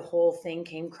the whole thing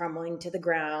came crumbling to the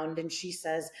ground, and she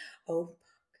says, "Oh,"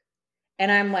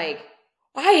 and I'm like,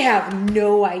 I have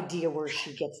no idea where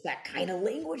she gets that kind of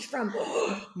language from.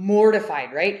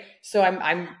 Mortified, right? So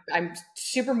I'm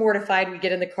super mortified. We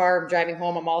get in the car, I'm driving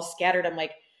home, I'm all scattered. I'm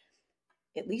like,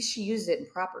 at least she used it in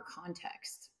proper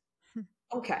context.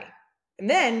 Okay. And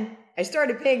then I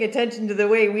started paying attention to the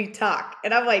way we talk.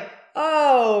 And I'm like,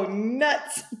 oh,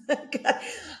 nuts.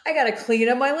 I got to clean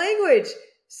up my language.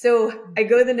 So I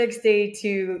go the next day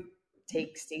to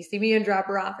take Stacy me and drop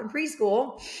her off in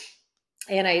preschool.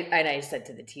 And I said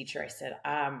to the teacher, I said,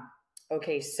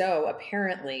 okay, so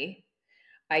apparently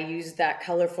I used that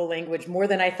colorful language more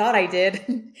than I thought I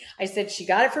did. I said, she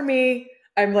got it from me.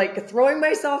 I'm like throwing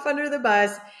myself under the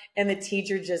bus. And the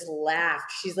teacher just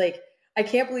laughed. She's like, I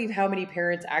can't believe how many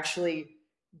parents actually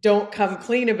don't come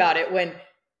clean about it when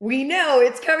we know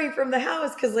it's coming from the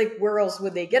house. Cause like, where else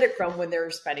would they get it from when they're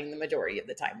spending the majority of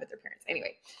the time with their parents?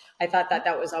 Anyway, I thought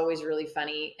that was always really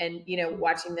funny. And,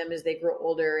 watching them as they grow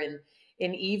older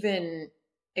and even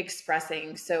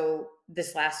expressing. So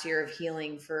this last year of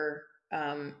healing for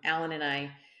Alan and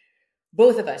I,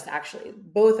 both of us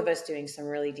doing some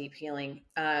really deep healing.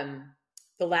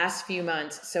 The last few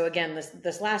months. So again,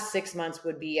 this last 6 months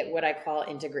would be what I call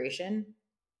integration,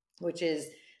 which is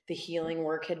the healing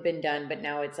work had been done, but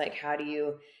now it's like, how do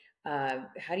you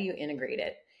integrate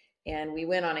it? And we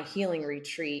went on a healing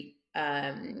retreat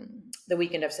the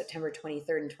weekend of September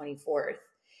 23rd and 24th.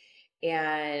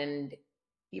 And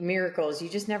miracles, you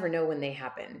just never know when they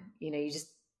happen. You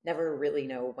just never really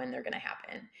know when they're going to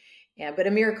happen. Yeah, but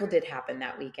a miracle did happen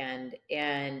that weekend.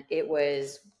 And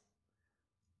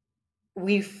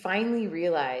we finally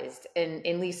realized, and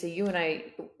Lisa, you and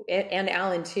I, and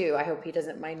Alan too, I hope he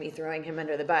doesn't mind me throwing him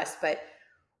under the bus, but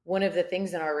one of the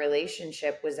things in our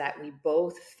relationship was that we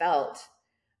both felt,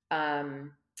 well,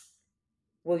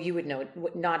 you would know,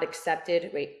 not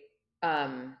accepted,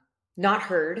 not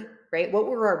heard, right? What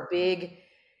were our big,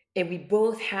 and we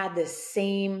both had the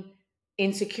same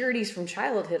insecurities from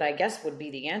childhood, I guess would be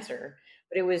the answer.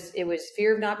 But it was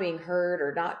fear of not being heard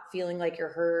or not feeling like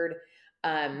you're heard,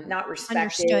 not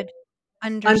respected.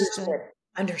 Understood.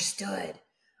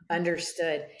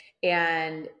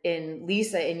 And in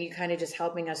Lisa, and you kind of just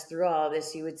helping us through all of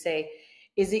this, you would say,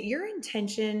 is it your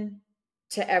intention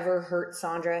to ever hurt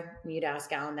Sandra? And you'd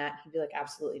ask Alan that. He'd be like,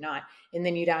 absolutely not. And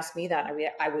then you'd ask me that.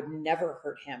 I would never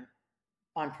hurt him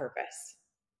on purpose.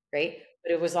 Right.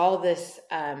 But it was all this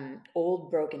old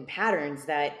broken patterns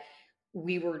that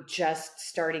we were just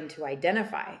starting to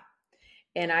identify.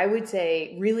 And I would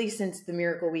say really since the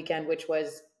miracle weekend, which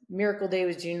was Miracle Day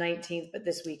was June 19th, but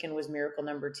this weekend was miracle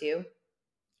number 2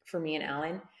 for me and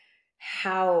Alan,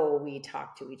 how we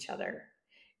talk to each other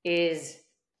is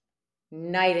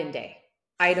night and day.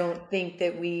 I don't think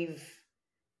that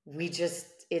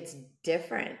it's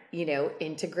different,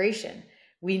 integration.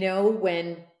 We know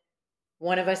when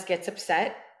one of us gets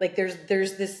upset, like there's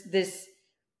this,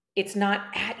 it's not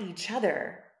at each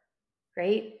other,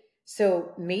 right?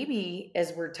 So maybe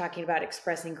as we're talking about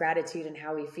expressing gratitude and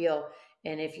how we feel,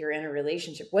 and if you're in a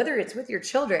relationship, whether it's with your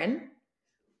children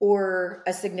or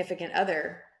a significant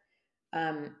other,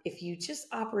 if you just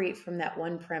operate from that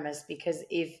one premise, because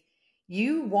if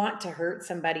you want to hurt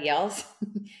somebody else,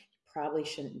 you probably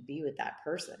shouldn't be with that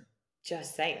person.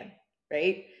 Just saying,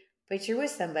 right? But you're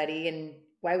with somebody, and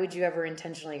why would you ever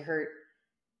intentionally hurt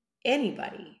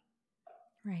anybody?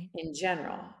 Right. In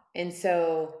general. And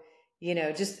so,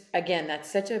 just again,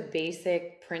 that's such a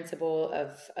basic principle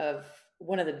of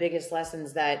one of the biggest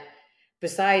lessons that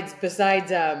besides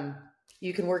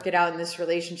you can work it out in this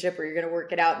relationship or you're going to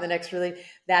work it out in the next relationship.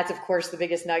 That's of course the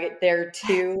biggest nugget there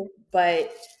too.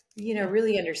 But,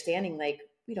 really understanding like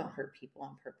we don't hurt people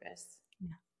on purpose.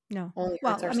 No. Well,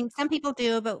 I mean, some people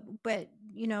do, but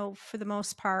for the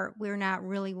most part, we're not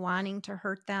really wanting to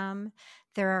hurt them.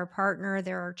 They're our partner,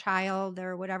 they're our child,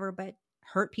 they're whatever, but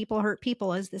hurt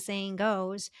people, as the saying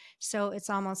goes. So it's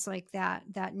almost like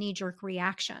that knee-jerk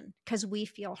reaction because we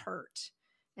feel hurt.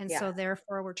 And so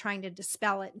therefore we're trying to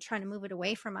dispel it and trying to move it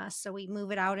away from us. So we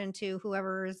move it out into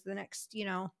whoever is the next,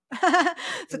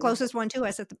 the closest one to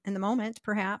us in the moment,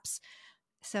 perhaps.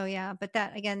 So yeah, but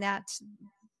that again, that's,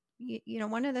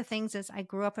 one of the things is I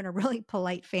grew up in a really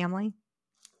polite family.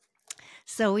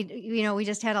 So we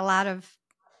just had a lot of,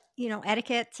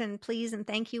 etiquette and please and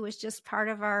thank you was just part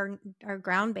of our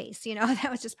ground base, that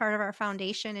was just part of our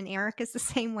foundation. And Eric is the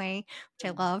same way,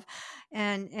 which I love.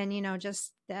 And,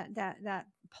 just that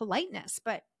politeness,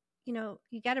 but you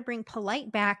got to bring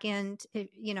polite back in,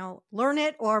 learn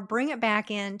it or bring it back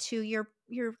into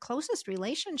your closest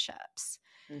relationships.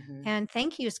 Mm-hmm. And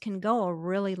thank yous can go a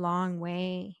really long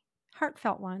way.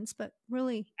 Heartfelt ones, but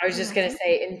really, I was just going to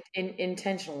thank you. say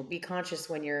intentional, be conscious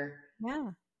when you're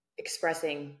Yeah.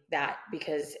 expressing that,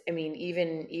 because I mean,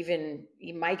 even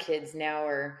my kids now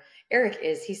are, Eric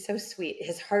is, he's so sweet.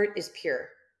 His heart is pure.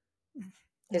 Yeah.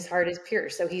 His heart is pure.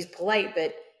 So he's polite,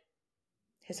 but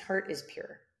his heart is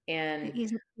pure. And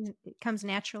It comes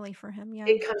naturally for him. Yeah.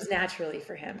 it comes naturally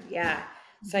for him. Yeah.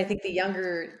 So I think the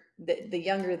younger the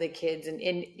younger the kids, and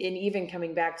even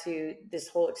coming back to this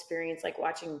whole experience, like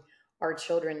watching our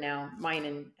children now, mine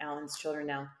and Alan's children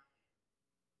now,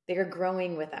 they're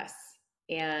growing with us.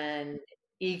 And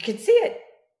you can see it.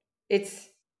 It's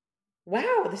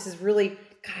wow, this is really,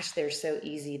 gosh, they're so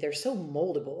easy. They're so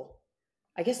moldable.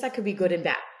 I guess that could be good and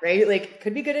bad, right? Like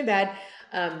could be good and bad.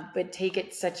 But take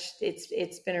it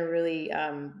it's been a really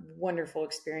wonderful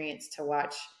experience to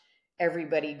watch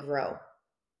everybody grow.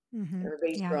 Mm-hmm.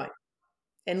 Everybody's Yeah. growing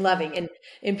and Yeah. loving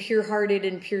and pure hearted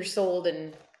and pure souled,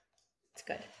 and it's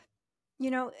good. You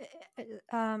know,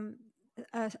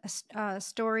 a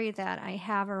story that I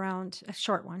have around a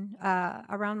short one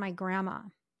around my grandma,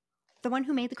 the one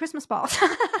who made the Christmas balls,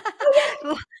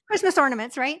 Christmas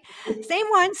ornaments, right? Same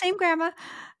one, same grandma.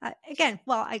 Again,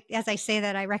 well, as I say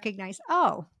that, I recognize,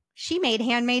 oh, she made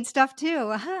handmade stuff too.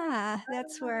 Aha,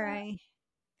 that's where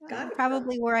Got it from.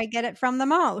 probably where I get it from the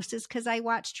most is because I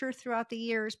watched her throughout the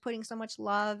years putting so much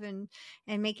love and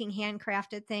making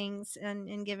handcrafted things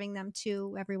and giving them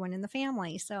to everyone in the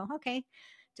family. So okay,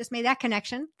 just made that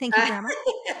connection. Thank you, Grandma.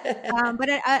 But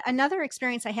another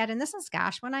experience I had, and this is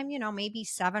gosh, when I'm maybe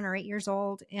 7 or 8 years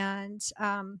old, and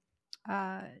uh,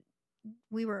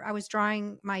 I was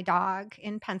drawing my dog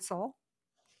in pencil.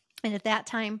 And at that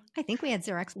time, I think we had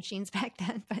Xerox machines back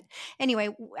then. But anyway,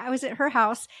 I was at her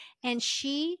house and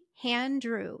she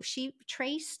she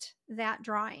traced that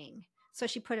drawing. So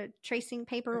she put a tracing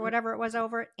paper or Mhm. whatever it was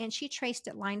over it, and she traced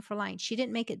it line for line. She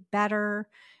didn't make it better.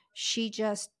 She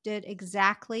just did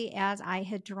exactly as I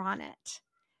had drawn it,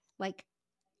 like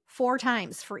 4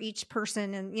 times for each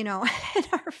person and, in our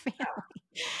family.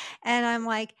 And I'm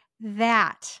like,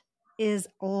 that is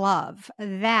love.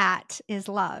 That is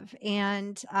love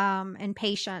and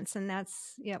patience. And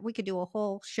that's, we could do a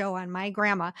whole show on my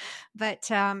grandma, but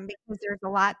because there's a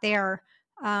lot there.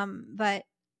 But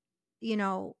you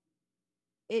know,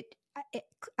 it, it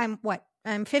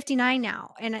I'm 59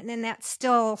 now, and that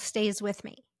still stays with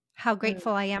me. How Mm,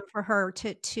 grateful I am for her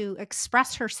to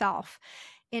express herself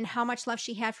in how much love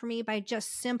she had for me by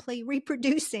just simply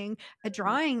reproducing a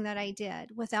drawing that I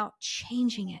did without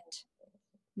changing it.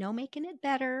 No making it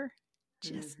better,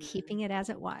 just mhm. keeping it as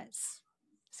it was.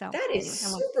 So That is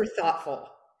anyway, super thoughtful.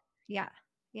 yeah,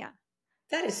 yeah.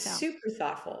 That is So super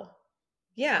thoughtful.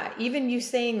 Yeah, even you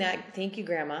saying that, thank you,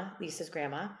 Grandma, Lisa's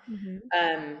grandma. mhm.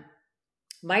 Um,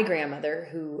 my grandmother,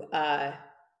 who I've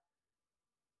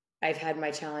had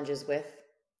my challenges with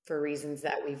for reasons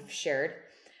that we've shared,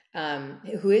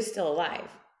 who is still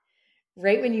alive.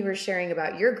 Right when you were sharing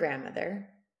about your grandmother,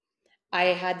 I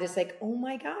had this like, oh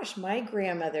my gosh, my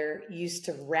grandmother used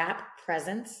to wrap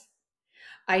presents.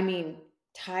 I mean,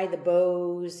 tie the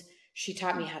bows. She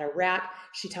taught me how to wrap.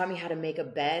 She taught me how to make a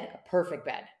bed, a perfect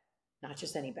bed, not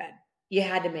just any bed. You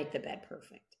had to make the bed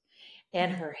perfect.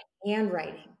 And Mhm. her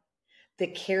handwriting, the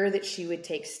care that she would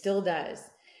take, still does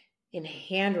in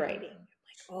handwriting. I'm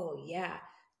like, oh yeah.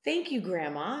 Thank you,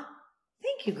 Grandma.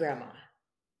 Thank you, Grandma.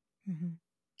 Mhm.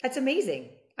 That's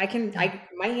amazing. Yeah,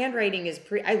 My handwriting is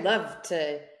pretty, I love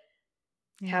to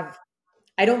yeah. have,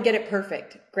 I don't get it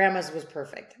perfect. Grandma's was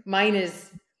perfect. Mine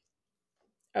is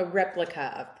a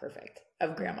replica of perfect,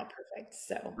 of Yeah. Grandma Perfect.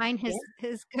 So, Mine yeah.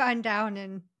 has gone down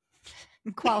in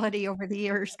quality over the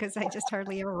years because I just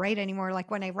hardly ever write anymore.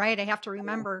 Like when I write, I have to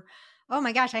remember, oh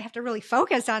my gosh, I have to really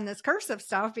focus on this cursive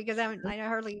stuff because I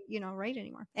hardly, write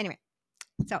anymore. Anyway,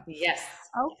 so Yes.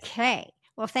 okay.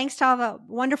 Well, thanks to all the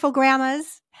wonderful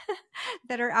grandmas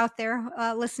that are out there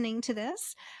listening to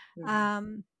this.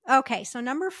 Mhm. Okay, so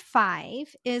number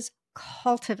 5 is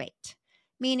cultivate,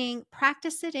 meaning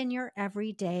practice it in your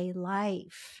everyday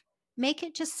life. Make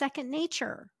it just second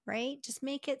nature, right? Just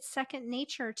make it second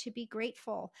nature to be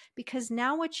grateful because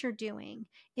now what you're doing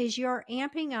is you're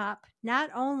amping up not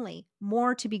only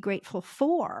more to be grateful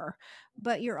for,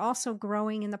 but you're also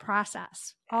growing in the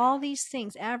process. All these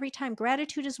things, every time,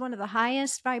 gratitude is one of the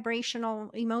highest vibrational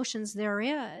emotions there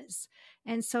is.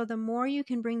 And so the more you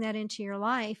can bring that into your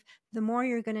life, the more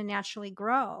you're going to naturally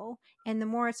grow and the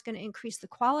more it's going to increase the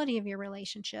quality of your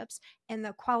relationships and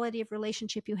the quality of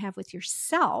relationship you have with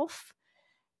yourself.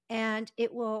 And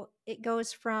it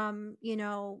goes from,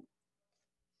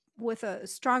 with a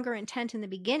stronger intent in the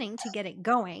beginning to get it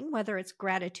going, whether it's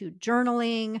gratitude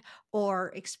journaling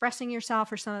or expressing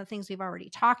yourself or some of the things we've already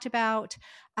talked about.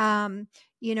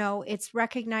 It's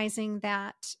recognizing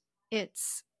that it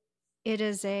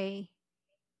is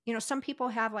some people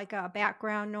have like a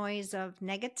background noise of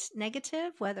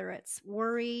negative, whether it's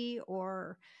worry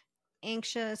or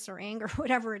anxious or anger,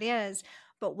 whatever it is.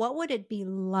 But what would it be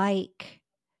like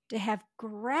to have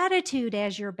gratitude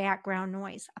as your background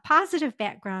noise, a positive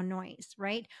background noise,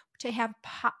 right? To have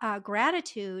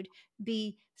gratitude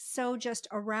be so just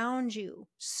around you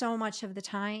so much of the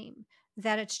time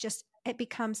that it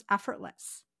becomes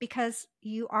effortless because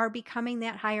you are becoming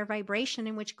that higher vibration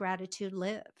in which gratitude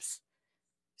lives.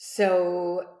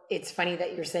 So it's funny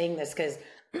that you're saying this because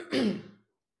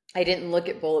I didn't look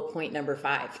at bullet point number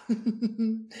 5.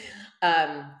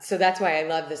 So that's why I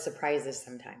love the surprises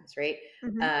sometimes, right?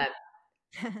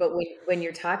 Mm-hmm. But when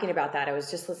you're talking about that, I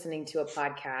was just listening to a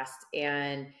podcast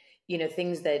and,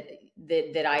 things that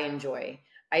I enjoy.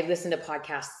 I listen to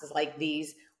podcasts like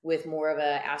these with more of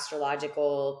a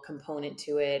astrological component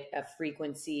to it, a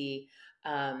frequency,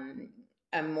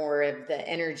 and more of the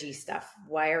energy stuff.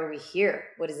 Why are we here?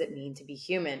 What does it mean to be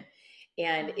human?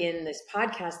 And in this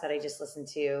podcast that I just listened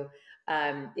to,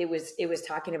 it was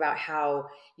talking about how,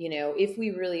 if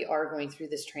we really are going through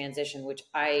this transition, which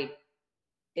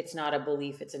it's not a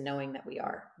belief, it's a knowing that we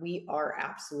are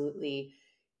absolutely,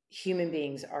 human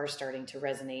beings are starting to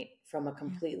resonate from a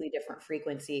completely different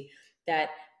frequency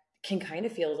that can kind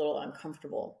of feel a little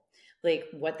uncomfortable. Like,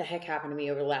 what the heck happened to me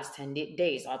over the last 10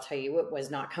 days? I'll tell you, it was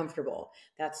not comfortable.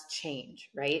 That's change.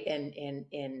 Right. And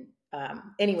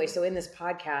anyway, so in this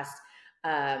podcast,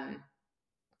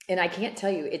 and I can't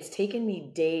tell you, it's taken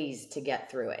me days to get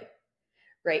through it.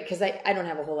 Right. Cause I don't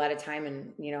have a whole lot of time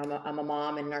and, I'm a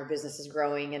mom and our business is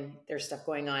growing and there's stuff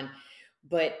going on,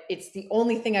 but it's the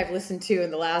only thing I've listened to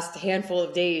in the last handful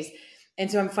of days.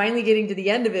 And so I'm finally getting to the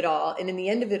end of it all. And in the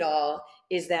end of it all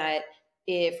is that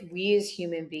if we as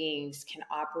human beings can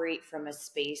operate from a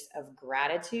space of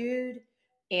gratitude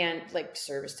and like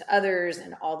service to others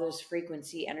and all those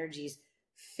frequency energies,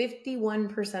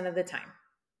 51% of the time,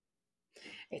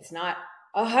 it's not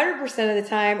 100% of the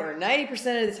time or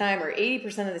 90% of the time or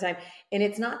 80% of the time. And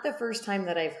it's not the first time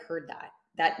that I've heard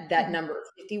that number,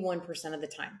 51% of the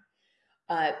time,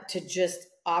 to just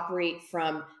operate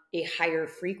from a higher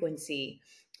frequency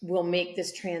will make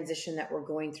this transition that we're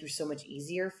going through so much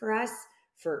easier for us,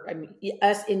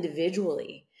 us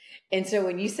individually. And so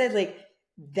when you said like,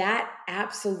 that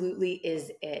absolutely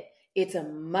is it. It's a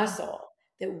muscle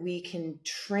that we can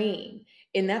train.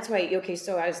 And that's why, okay,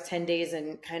 so I was 10 days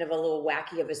in kind of a little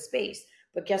wacky of a space.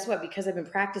 But guess what? Because I've been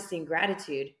practicing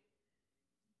gratitude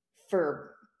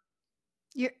for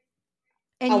a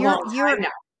long time now.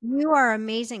 You are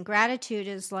amazing. Gratitude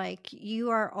is like,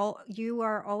 you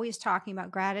are always talking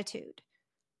about gratitude.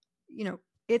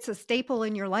 It's a staple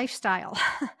in your lifestyle,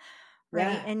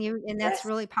 right? Yeah. And that's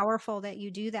really powerful that you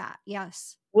do that.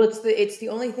 Yes. Well, it's the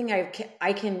only thing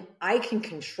I can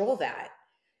control that.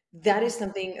 That is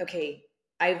something, okay,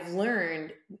 I've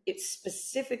learned it's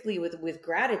specifically with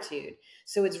gratitude.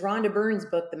 So it's Rhonda Byrne's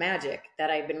book, The Magic,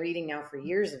 that I've been reading now for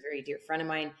years. A very dear friend of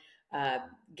mine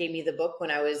gave me the book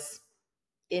when I was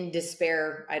in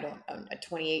despair.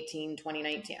 2018,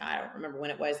 2019, I don't remember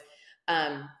when it was,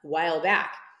 a while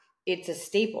back. It's a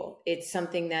staple. It's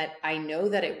something that I know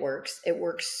that it works. It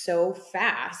works so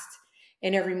fast.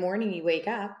 And every morning you wake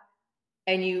up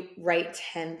and you write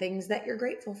 10 things that you're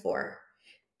grateful for.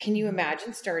 Can you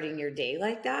imagine starting your day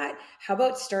like that? How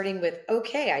about starting with,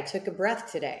 okay, I took a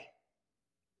breath today.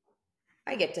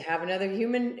 I get to have another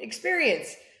human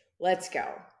experience. Let's go.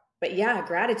 But yeah,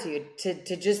 gratitude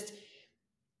to just,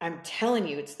 I'm telling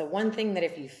you, it's the one thing that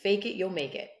if you fake it, you'll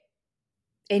make it.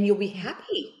 And you'll be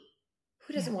happy.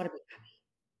 Who doesn't want to be happy?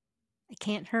 It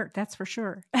can't hurt, that's for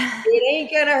sure. It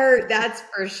ain't going to hurt, that's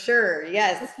for sure.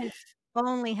 Yes.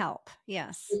 Only help.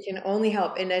 Yes. It can only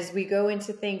help. And as we go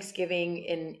into Thanksgiving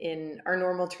in our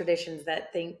normal traditions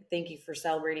that thank you for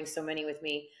celebrating so many with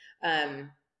me.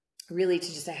 Really to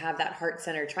just have that heart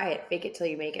center, try it, fake it till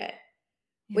you make it.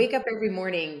 Yeah. Wake up every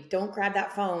morning. Don't grab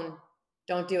that phone.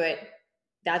 Don't do it.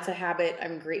 That's a habit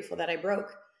I'm grateful that I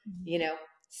broke.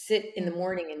 Sit in the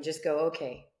morning and just go,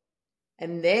 okay.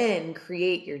 And then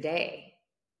create your day.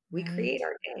 We create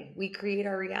our day. We create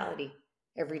our reality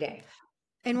every day.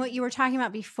 And what you were talking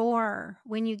about before,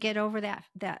 when you get over that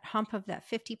hump of that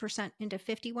 50% into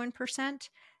 51%,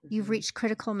 you've reached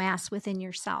critical mass within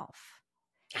yourself,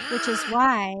 which is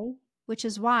why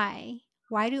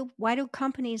do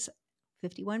companies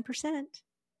 51%,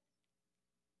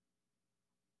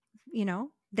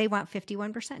 they want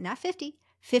 51%, not 50,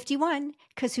 51,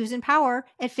 because who's in power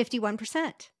at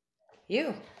 51%?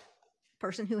 You.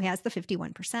 Person who has the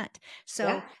 51%. So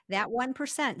Yeah. that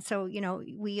 1%. So,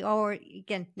 we are,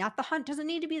 again, not the hunt, doesn't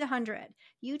need to be the 100.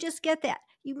 You just get that.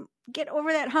 You get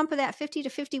over that hump of that 50 to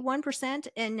 51%.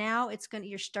 And now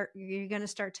you're going to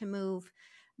start to move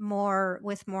more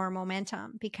with more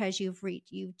momentum, because you've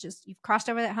crossed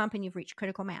over that hump and you've reached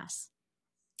critical mass.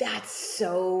 That's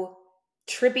so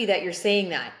trippy that you're saying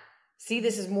that. See,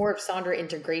 this is more of Sandra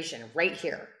integration right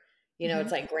here.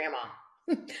 It's like grandma.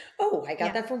 Oh, I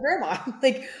got that from grandma.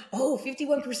 Like,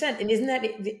 51%. And isn't that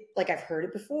like, I've heard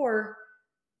it before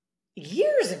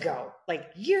years ago, like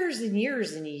years and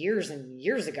years and years and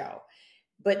years ago.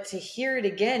 But to hear it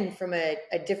again from a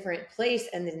different place,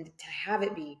 and then to have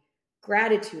it be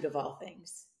gratitude of all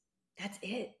things. That's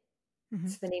it.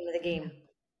 It's the name of the game.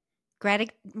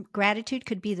 Gratitude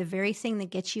could be the very thing that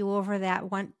gets you over that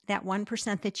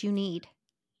 1% that you need.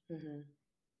 Mm-hmm.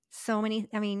 So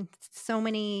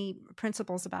many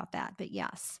principles about that, but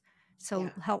yes. So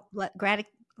let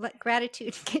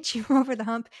gratitude get you over the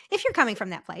hump if you're coming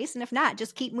from that place. And if not,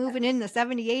 just keep moving in the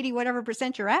 70, 80, whatever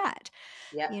percent you're at,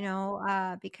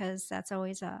 because that's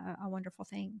always a wonderful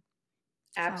thing.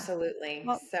 Absolutely.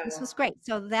 So this was great.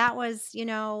 So that was,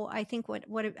 I think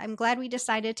what I'm glad we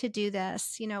decided to do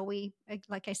this. We,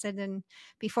 like I said,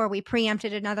 before, we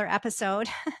preempted another episode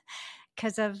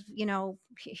because of,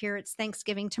 here it's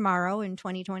Thanksgiving tomorrow in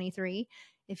 2023,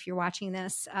 if you're watching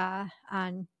this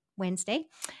on Wednesday.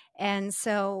 And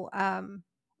so,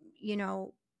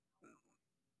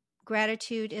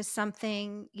 gratitude is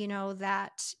something,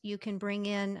 that you can bring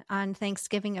in on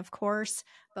Thanksgiving, of course,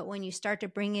 but when you start to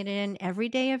bring it in every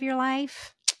day of your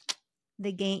life,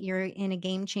 you're in a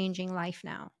game-changing life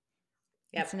now.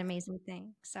 Yep. It's an amazing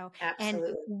thing. So, absolutely.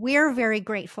 And we're very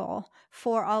grateful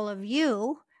for all of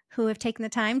you who have taken the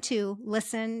time to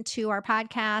listen to our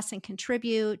podcast and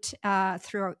contribute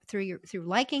through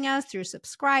liking us, through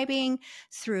subscribing,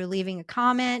 through leaving a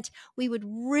comment. We would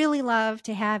really love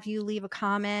to have you leave a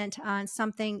comment on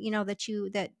something,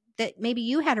 that maybe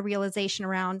you had a realization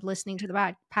around listening to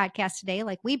the podcast today,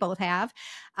 like we both have,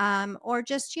 or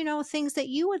just, things that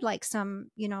you would like some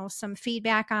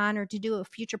feedback on, or to do a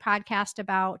future podcast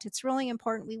about. It's really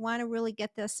important. We want to really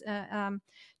get this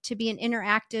to be an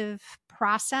interactive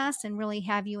process and really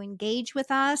have you engage with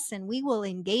us, and we will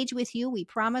engage with you. We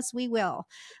promise we will.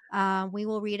 We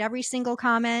will read every single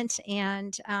comment,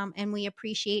 and we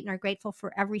appreciate and are grateful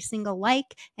for every single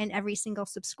like and every single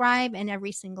subscribe and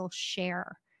every single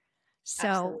share.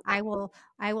 So absolutely.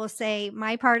 I will say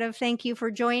my part of thank you for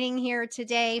joining here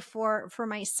today for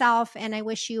myself, and I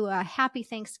wish you a happy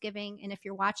Thanksgiving. And if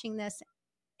you're watching this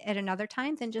at another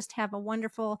time, then just have a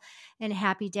wonderful and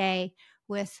happy day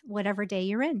with whatever day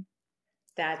you're in.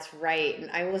 That's right.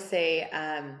 And I will say,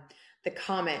 the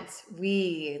comments,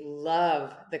 we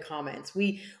love the comments.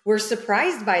 We're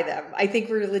surprised by them. I think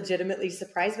we're legitimately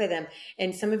surprised by them.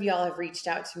 And some of y'all have reached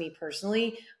out to me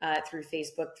personally through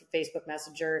Facebook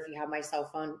Messenger. If you have my cell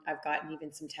phone, I've gotten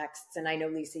even some texts, and I know,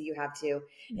 Lisa, you have too.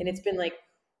 Mm-hmm. And it's been like,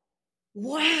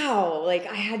 wow, like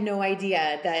I had no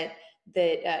idea that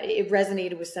it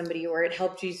resonated with somebody, or it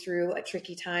helped you through a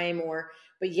tricky time,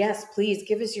 but yes, please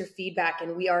give us your feedback.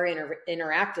 And we are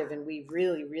interactive, and we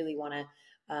really, really want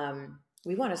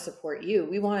to support you.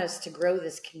 We want us to grow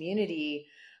this community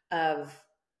of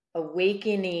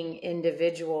awakening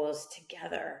individuals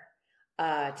together.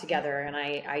 And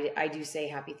I do say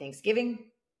happy Thanksgiving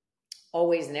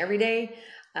always and every day.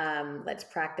 Let's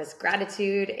practice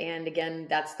gratitude. And again,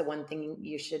 that's the one thing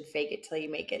you should fake it till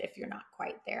you make it if you're not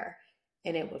quite there,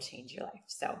 and it will change your life.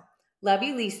 So love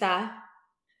you, Lisa.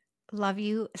 Love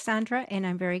you, Sandra. And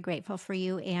I'm very grateful for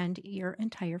you and your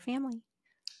entire family.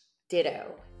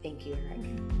 Ditto. Thank you,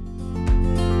 Eric.